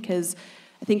demanding, because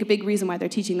I think a big reason why they're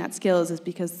teaching that skills is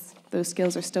because those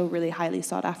skills are still really highly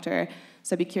sought after.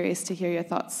 So I'd be curious to hear your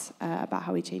thoughts about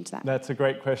how we change that. That's a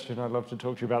great question. I'd love to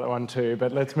talk to you about that one too,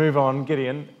 but let's move on.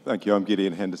 Gideon. Thank you. I'm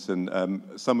Gideon Henderson.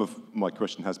 Some of my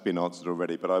question has been answered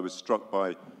already, but I was struck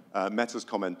by Mette's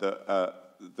comment that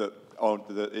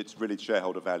it's really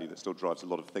shareholder value that still drives a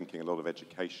lot of thinking, a lot of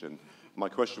education. My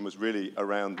question was really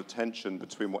around the tension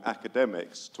between what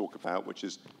academics talk about, which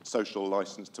is social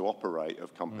license to operate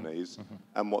of companies,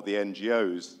 and what the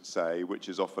NGOs say, which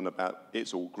is often about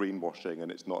it's all greenwashing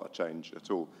and it's not a change at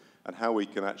all. and how we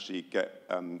can actually get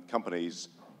companies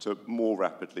to more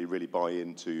rapidly really buy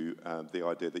into the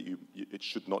idea that it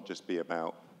should not just be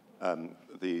about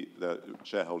the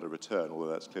shareholder return,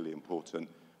 although that's clearly important,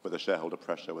 whether shareholder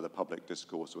pressure, whether public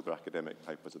discourse, whether academic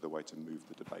papers are the way to move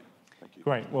the debate. Thank you.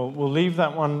 Great. Well, we'll leave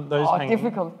that one, those hanging.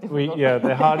 Difficult. Yeah,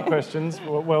 they're hard questions.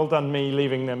 Well done me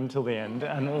leaving them till the end.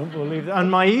 And we'll leave.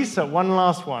 And Maisa, one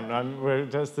last one.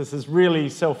 This is really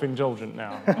self-indulgent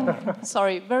now.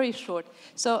 Sorry, very short.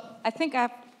 So I think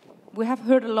we have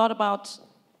heard a lot about,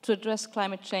 to address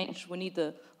climate change, we need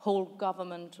the whole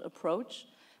government approach.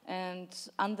 And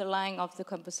underlying of the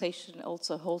conversation,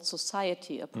 also a whole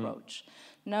society approach.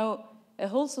 Now, a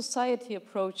whole society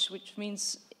approach, which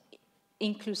means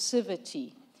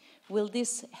inclusivity, will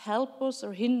this help us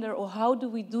or hinder, or how do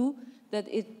we do that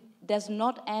it does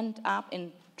not end up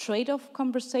in trade-off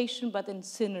conversation, but in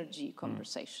synergy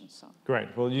conversation? So. Great.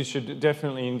 Well, you should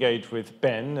definitely engage with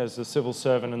Ben as the civil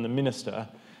servant and the minister.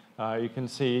 You can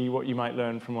see what you might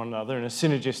learn from one another in a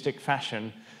synergistic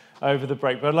fashion over the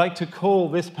break. But I'd like to call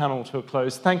this panel to a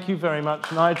close. Thank you very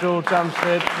much, Nigel,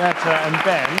 Jamshed, Mette, and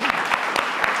Ben.